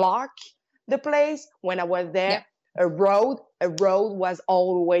didn't block the place. When I was there, a road was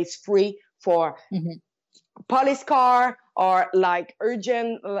always free for police car or like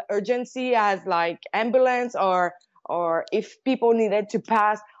urgency as like ambulance, or if people needed to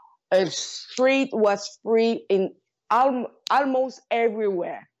pass, a street was free in almost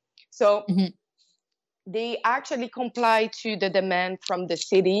everywhere. So they actually complied to the demand from the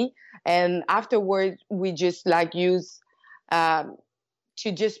city, and afterwards we just like use to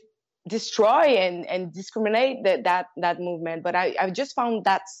just destroy and discriminate that movement. But I just found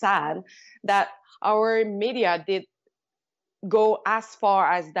that sad that our media did go as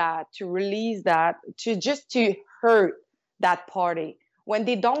far as that, to release that, to hurt that party, when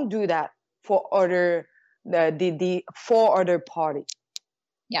they don't do that for other party.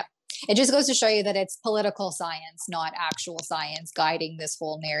 Yeah. It just goes to show you that it's political science, not actual science, guiding this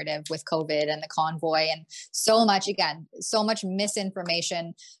whole narrative with COVID and the convoy, and so much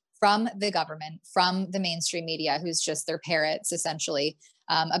misinformation from the government, from the mainstream media, who's just their parrots essentially,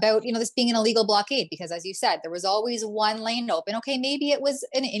 about, this being an illegal blockade. Because as you said, there was always one lane open. Okay, maybe it was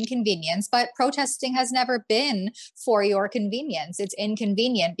an inconvenience, but protesting has never been for your convenience. It's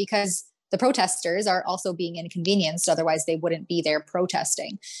inconvenient because the protesters are also being inconvenienced. Otherwise, they wouldn't be there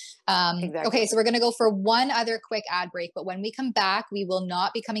protesting. Exactly. Okay, so we're going to go for one other quick ad break. But when we come back, we will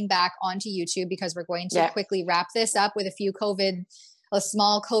not be coming back onto YouTube because we're going to quickly wrap this up with a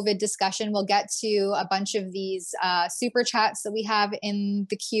small COVID discussion. We'll get to a bunch of these super chats that we have in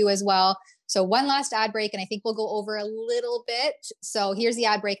the queue as well. So one last ad break, and I think we'll go over a little bit. So here's the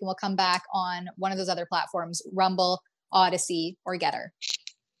ad break, and we'll come back on one of those other platforms, Rumble, Odyssey, or Getter.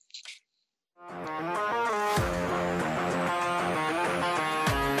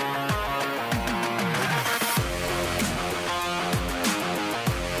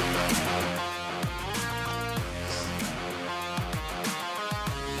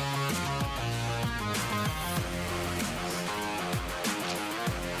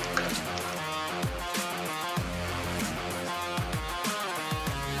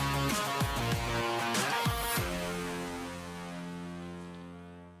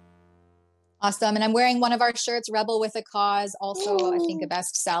 Awesome. And I'm wearing one of our shirts, Rebel with a Cause, also I think a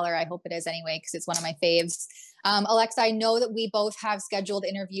bestseller. I hope it is anyway, because it's one of my faves. Alexa, I know that we both have scheduled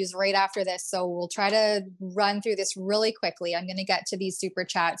interviews right after this, so we'll try to run through this really quickly. I'm going to get to these super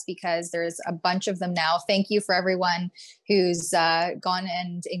chats because there's a bunch of them now. Thank you for everyone who's gone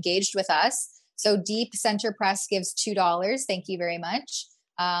and engaged with us. So Deep Center Press gives $2. Thank you very much.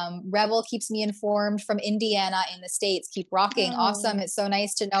 Rebel keeps me informed from Indiana in the States. Keep rocking. Awesome. It's so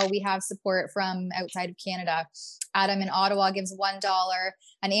nice to know we have support from outside of Canada. Adam in Ottawa gives $1.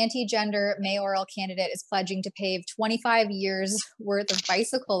 An anti-gender mayoral candidate is pledging to pave 25 years worth of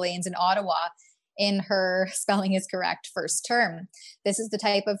bicycle lanes in Ottawa in her, spelling is correct, first term. This is the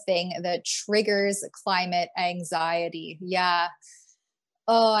type of thing that triggers climate anxiety. Yeah.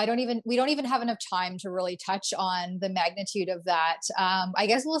 Oh, we don't even have enough time to really touch on the magnitude of that. I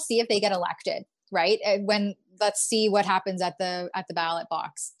guess we'll see if they get elected, right? Let's see what happens at the ballot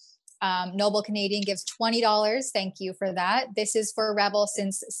box. Noble Canadian gives $20. Thank you for that. This is for Rebel,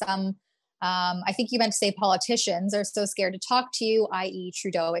 since some, I think you meant to say politicians, are so scared to talk to you, i.e.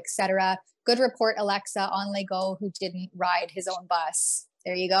 Trudeau, etc. Good report, Alexa, on Lego, who didn't ride his own bus.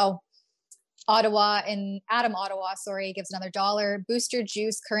 There you go. Adam Ottawa, gives another $1. Booster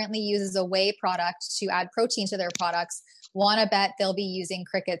Juice currently uses a whey product to add protein to their products. Wanna bet they'll be using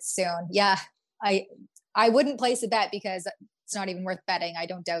crickets soon. Yeah, I wouldn't place a bet because it's not even worth betting. I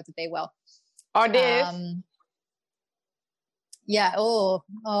don't doubt that they will. Or this. Yeah. Oh,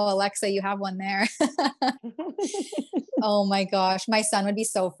 Alexa, you have one there. Oh my gosh. My son would be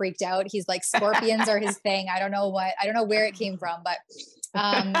so freaked out. He's like, scorpions are his thing. I don't know where it came from, but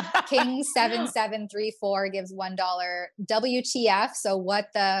King 7734 gives $1. WTF. So what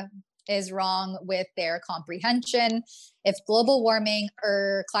the is wrong with their comprehension? If global warming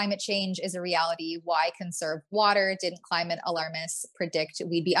or climate change is a reality, why conserve water? Didn't climate alarmists predict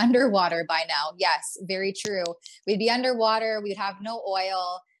we'd be underwater by now? Yes, very true. We'd be underwater. We'd have no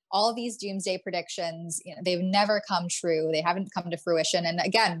oil. All of these doomsday predictions, they've never come true. They haven't come to fruition. And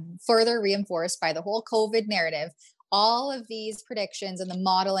again, further reinforced by the whole COVID narrative. All of these predictions and the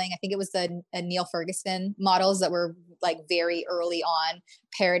modeling, I think it was the Neil Ferguson models that were like very early on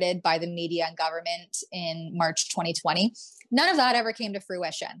parroted by the media and government in March 2020. None of that ever came to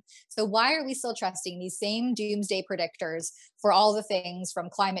fruition. So why are we still trusting these same doomsday predictors for all the things from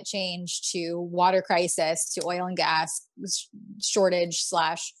climate change to water crisis to oil and gas shortage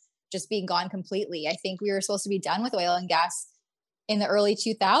 / just being gone completely? I think we were supposed to be done with oil and gas in the early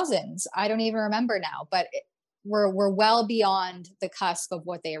 2000s. I don't even remember now, but we're well beyond the cusp of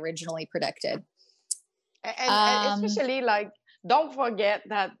what they originally predicted. And especially, like, don't forget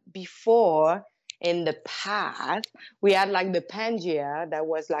that before, in the past, we had like the Pangea that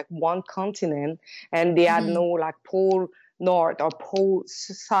was like one continent, and they had no like pole north or pole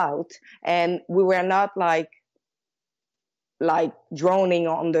south, and we were not like drowning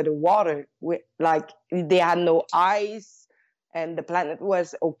under the water. They had no ice, and the planet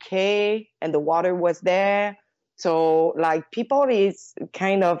was okay, and the water was there. So like people is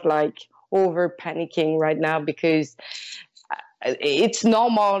kind of like over panicking right now because it's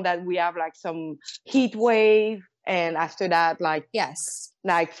normal that we have like some heat wave, and after that, like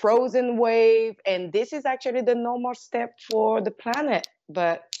frozen wave, and this is actually the normal step for the planet.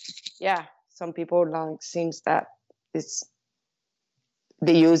 But yeah, some people like seems that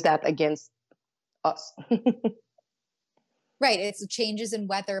they use that against us. Right. It's changes in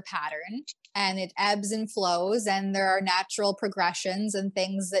weather pattern, and it ebbs and flows, and there are natural progressions and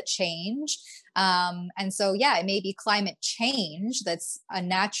things that change. And so, yeah, it may be climate change that's a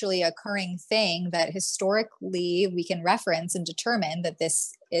naturally occurring thing that historically we can reference and determine that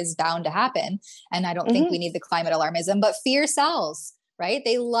this is bound to happen. And I don't think we need the climate alarmism, but fear sells, right?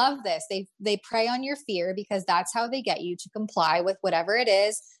 They love this. They prey on your fear because that's how they get you to comply with whatever it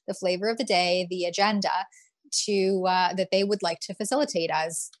is, the flavor of the day, the agenda, to that they would like to facilitate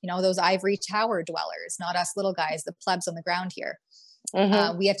as, those ivory tower dwellers, not us little guys, the plebs on the ground here.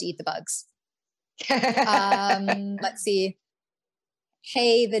 We have to eat the bugs. Let's see.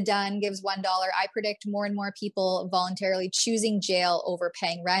 Hey, the Dun gives $1. I predict more and more people voluntarily choosing jail over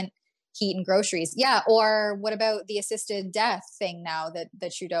paying rent, heat, and groceries. Yeah. Or what about the assisted death thing now that the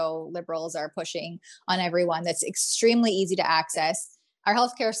Trudeau Liberals are pushing on everyone? That's extremely easy to access. Our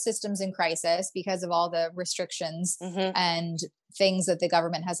healthcare system's in crisis because of all the restrictions and things that the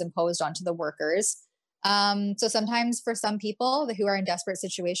government has imposed onto the workers. So sometimes for some people who are in desperate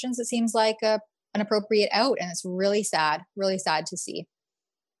situations, it seems like an appropriate out, and it's really sad to see.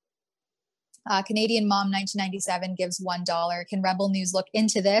 Canadian Mom 1997 gives $1. Can Rebel News look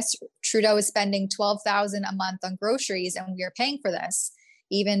into this? Trudeau is spending $12,000 a month on groceries, and we are paying for this.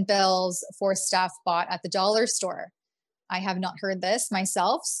 Even bills for stuff bought at the dollar store. I have not heard this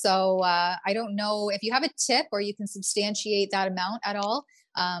myself, so I don't know if you have a tip or you can substantiate that amount at all.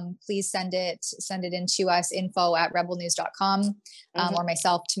 Please send it in to us, info@rebelnews.com, or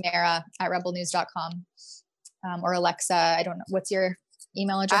myself, Tamara, at rebelnews.com, or Alexa. I don't know. What's your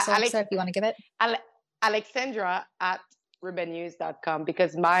email address, Alexa, if you want to give it? Alexandra at rebelnews.com,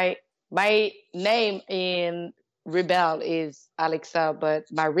 because my name in Rebel is Alexa, but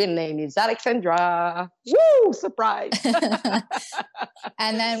my real name is Alexandra. Woo! Surprise!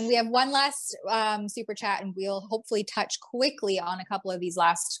 And then we have one last super chat, and we'll hopefully touch quickly on a couple of these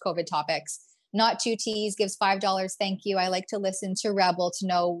last COVID topics. Not 2Ts gives $5. Thank you. I like to listen to Rebel to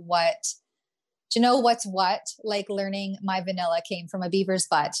know what's what, like learning my vanilla came from a beaver's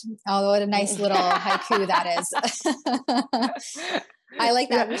butt. Oh, what a nice little haiku that is. I like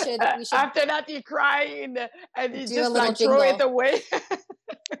that. We should. After that, you cry and you just like jingle. throw it away.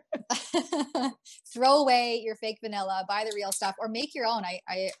 Throw away your fake vanilla, buy the real stuff, or make your own.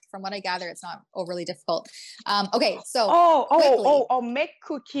 I from what I gather, it's not overly difficult. Okay, so make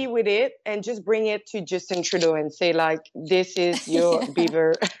cookie with it and just bring it to Justin Trudeau and say like, this is your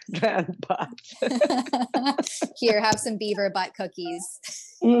beaver butt. Here, have some beaver butt cookies.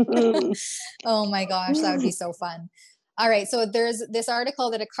 Oh my gosh, that would be so fun. All right, so there's this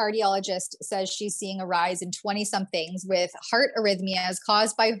article that a cardiologist says she's seeing a rise in 20-somethings with heart arrhythmias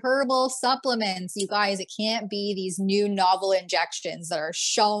caused by herbal supplements. You guys, it can't be these new novel injections that are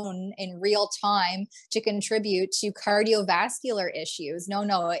shown in real time to contribute to cardiovascular issues.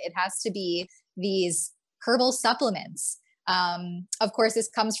 No, it has to be these herbal supplements. Of course, this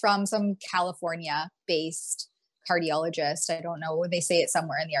comes from some California-based cardiologist. I don't know. They say it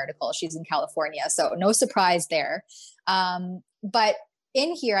somewhere in the article. She's in California, so no surprise there. But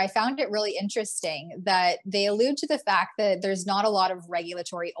in here, I found it really interesting that they allude to the fact that there's not a lot of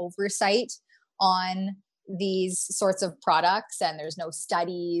regulatory oversight on these sorts of products, and there's no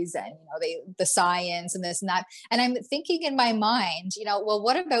studies, and the science and this and that. And I'm thinking in my mind, well,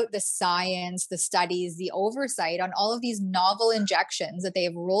 what about the science, the studies, the oversight on all of these novel injections that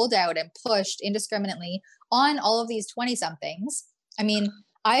they've rolled out and pushed indiscriminately on all of these 20-somethings? I mean,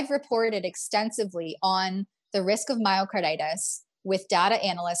 I've reported extensively on the risk of myocarditis with data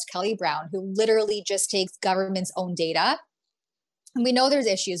analyst Kelly Brown, who literally just takes government's own data. And we know there's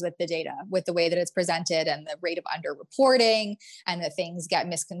issues with the data, with the way that it's presented and the rate of underreporting, and that things get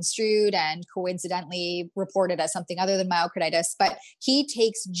misconstrued and coincidentally reported as something other than myocarditis. But he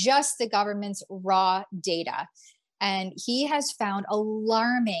takes just the government's raw data, and he has found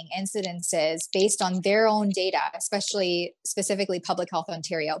alarming incidences based on their own data, specifically Public Health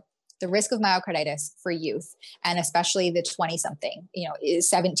Ontario, the risk of myocarditis for youth, and especially the 20-something, is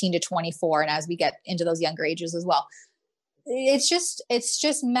 17 to 24. And as we get into those younger ages as well, it's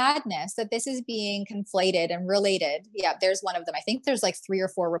just madness that this is being conflated and related. Yeah, there's one of them. I think there's like 3 or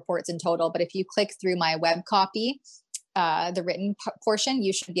 4 reports in total, but if you click through my web copy, the written portion,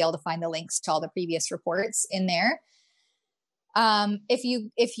 you should be able to find the links to all the previous reports in there. I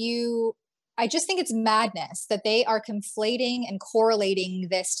just think it's madness that they are conflating and correlating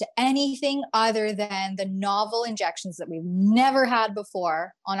this to anything other than the novel injections that we've never had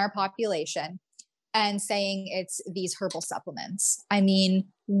before on our population, and saying it's these herbal supplements. I mean,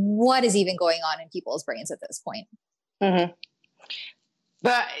 what is even going on in people's brains at this point? Mm-hmm.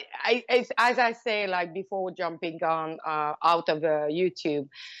 But as I say, like before jumping on out of YouTube,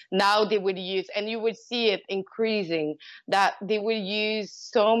 now they would use, and you would see it increasing, that they will use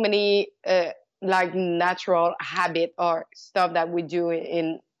so many like natural habit or stuff that we do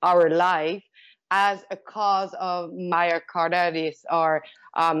in our life as a cause of myocarditis or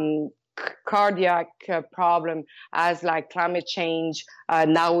cardiac problem, as like climate change.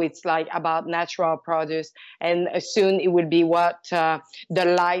 Now it's like about natural produce, and soon it will be what the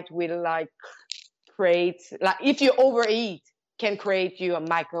light will like create. Like if you overeat, can create you a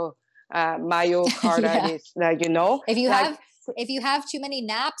myocarditis. Yeah. Like if you have too many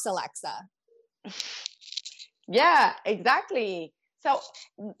naps, Alexa. Yeah, exactly. So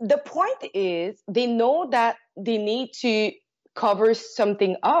the point is, they know that they need to cover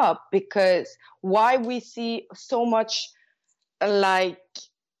something up, because why we see so much like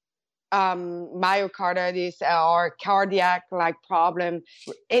myocarditis or cardiac like problem,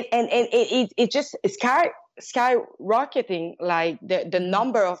 it just skyrocketing, like the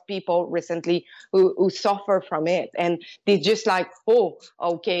number of people recently who suffer from it, and they just like, oh,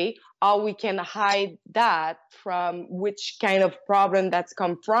 okay, how we can hide that from which kind of problem that's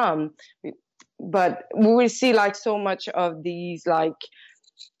come from. But we will see like so much of these like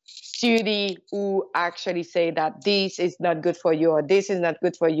study who actually say that this is not good for you or this is not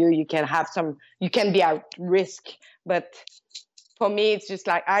good for you. You can be at risk. But for me, it's just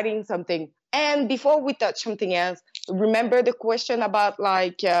like adding something. And before we touch something else, remember the question about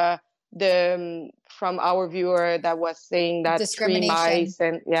like from our viewer that was saying that 3 mice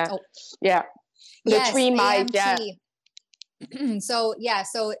and the 3 mice, yeah.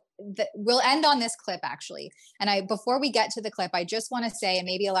 So we'll end on this clip actually. And before we get to the clip, I just want to say, and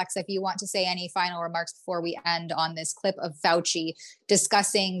maybe Alexa, if you want to say any final remarks before we end on this clip of Fauci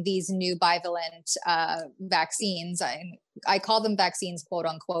discussing these new bivalent vaccines. I call them vaccines, quote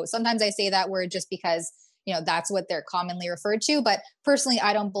unquote. Sometimes I say that word just because, you know, that's what they're commonly referred to. But personally,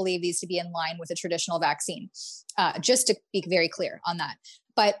 I don't believe these to be in line with a traditional vaccine, just to be very clear on that.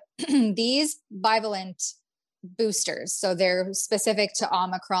 But these bivalent boosters, so they're specific to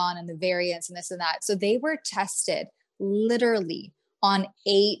Omicron and the variants and this and that. So they were tested literally on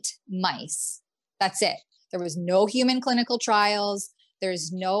 8 mice. That's it. There was no human clinical trials.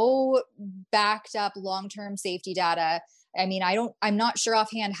 There's no backed up long-term safety data. I mean, I'm not sure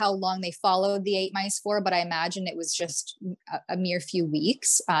offhand how long they followed the 8 mice for, but I imagine it was just a mere few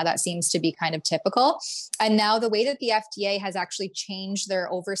weeks. That seems to be kind of typical. And now the way that the FDA has actually changed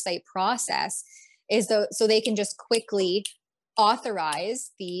their oversight process is so they can just quickly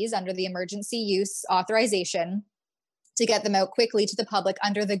authorize these under the emergency use authorization to get them out quickly to the public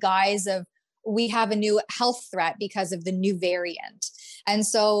under the guise of, we have a new health threat because of the new variant. And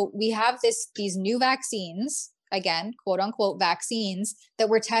so we have these new vaccines, again, quote unquote vaccines, that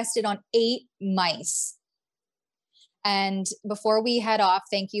were tested on 8 mice. And before we head off,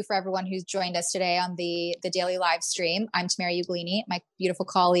 thank you for everyone who's joined us today on the daily live stream. I'm Tamara Ugolini, my beautiful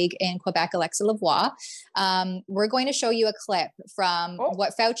colleague in Quebec, Alexa Lavoie. We're going to show you a clip from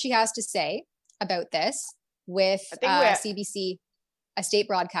what Fauci has to say about this with CBC, a state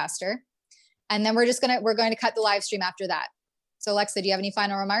broadcaster. And then we're going to cut the live stream after that. So Alexa, do you have any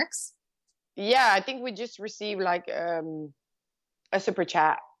final remarks? Yeah, I think we just received like a super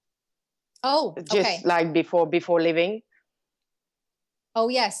chat. Oh, okay. Just like before leaving. Oh,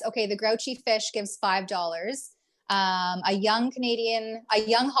 yes. Okay. The Grouchy Fish gives $5. A young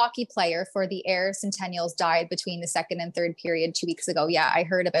hockey player for the Ayr Centennials died between the second and third period 2 weeks ago. Yeah, I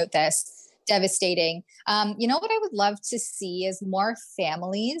heard about this. Devastating. You know what I would love to see is more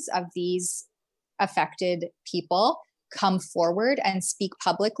families of these affected people come forward and speak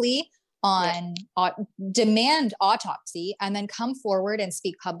publicly on demand autopsy, and then come forward and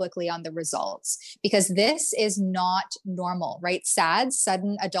speak publicly on the results, because this is not normal, right? SADS,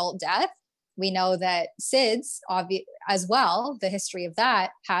 sudden adult death. We know that SIDS as well, the history of that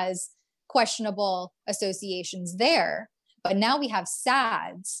has questionable associations there, but now we have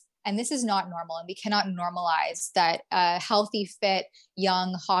SADS, and this is not normal, and we cannot normalize that a healthy, fit,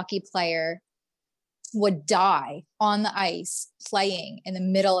 young hockey player would die on the ice playing in the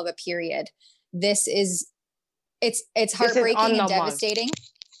middle of a period. It's heartbreaking and devastating.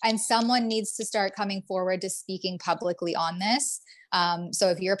 And someone needs to start coming forward to speaking publicly on this. So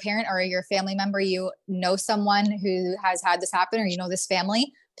if you're a parent or you're a family member, you know someone who has had this happen, or you know this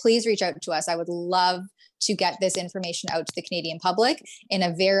family, please reach out to us. I would love to get this information out to the Canadian public in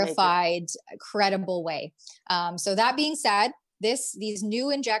a verified, credible way. So that being said, these new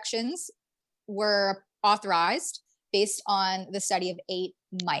injections were authorized based on the study of 8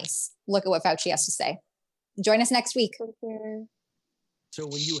 mice. Look at what Fauci has to say. Join us next week. So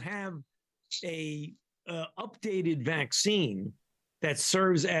when you have a updated vaccine that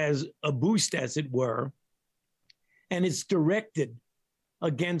serves as a boost, as it were, and it's directed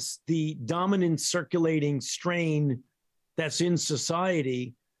against the dominant circulating strain that's in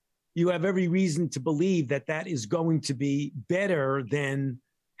society, you have every reason to believe that that is going to be better than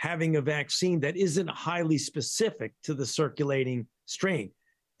having a vaccine that isn't highly specific to the circulating strain.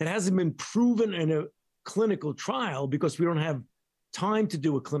 It hasn't been proven in a clinical trial because we don't have time to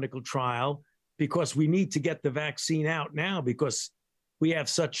do a clinical trial, because we need to get the vaccine out now, because we have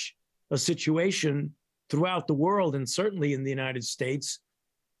such a situation throughout the world, and certainly in the United States.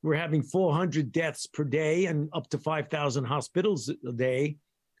 We're having 400 deaths per day and up to 5,000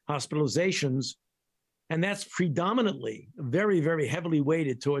 hospitalizations. And that's predominantly very, very heavily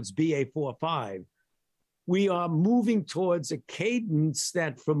weighted towards BA.4/5. We are moving towards a cadence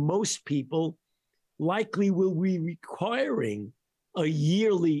that for most people likely will be requiring a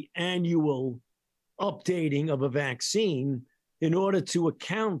yearly annual updating of a vaccine in order to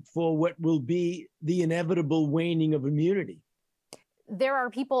account for what will be the inevitable waning of immunity. There are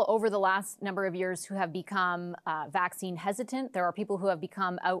people over the last number of years who have become vaccine hesitant. There are people who have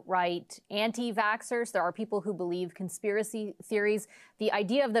become outright anti-vaxxers. There are people who believe conspiracy theories. The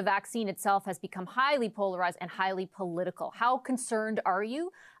idea of the vaccine itself has become highly polarized and highly political. How concerned are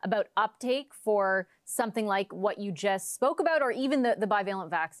you about uptake for something like what you just spoke about, or even the bivalent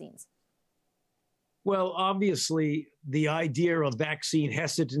vaccines? Well, obviously, the idea of vaccine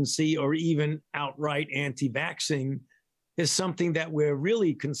hesitancy or even outright anti-vaxxing is something that we're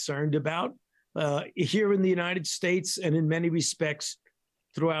really concerned about here in the United States, and in many respects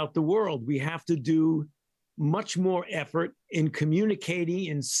throughout the world. We have to do much more effort in communicating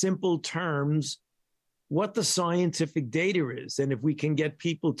in simple terms what the scientific data is. And if we can get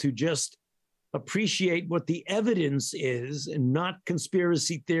people to just appreciate what the evidence is and not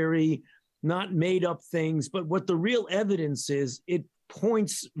conspiracy theory, not made up things, but what the real evidence is, it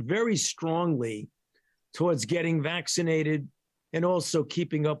points very strongly towards getting vaccinated and also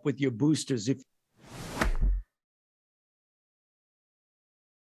keeping up with your boosters.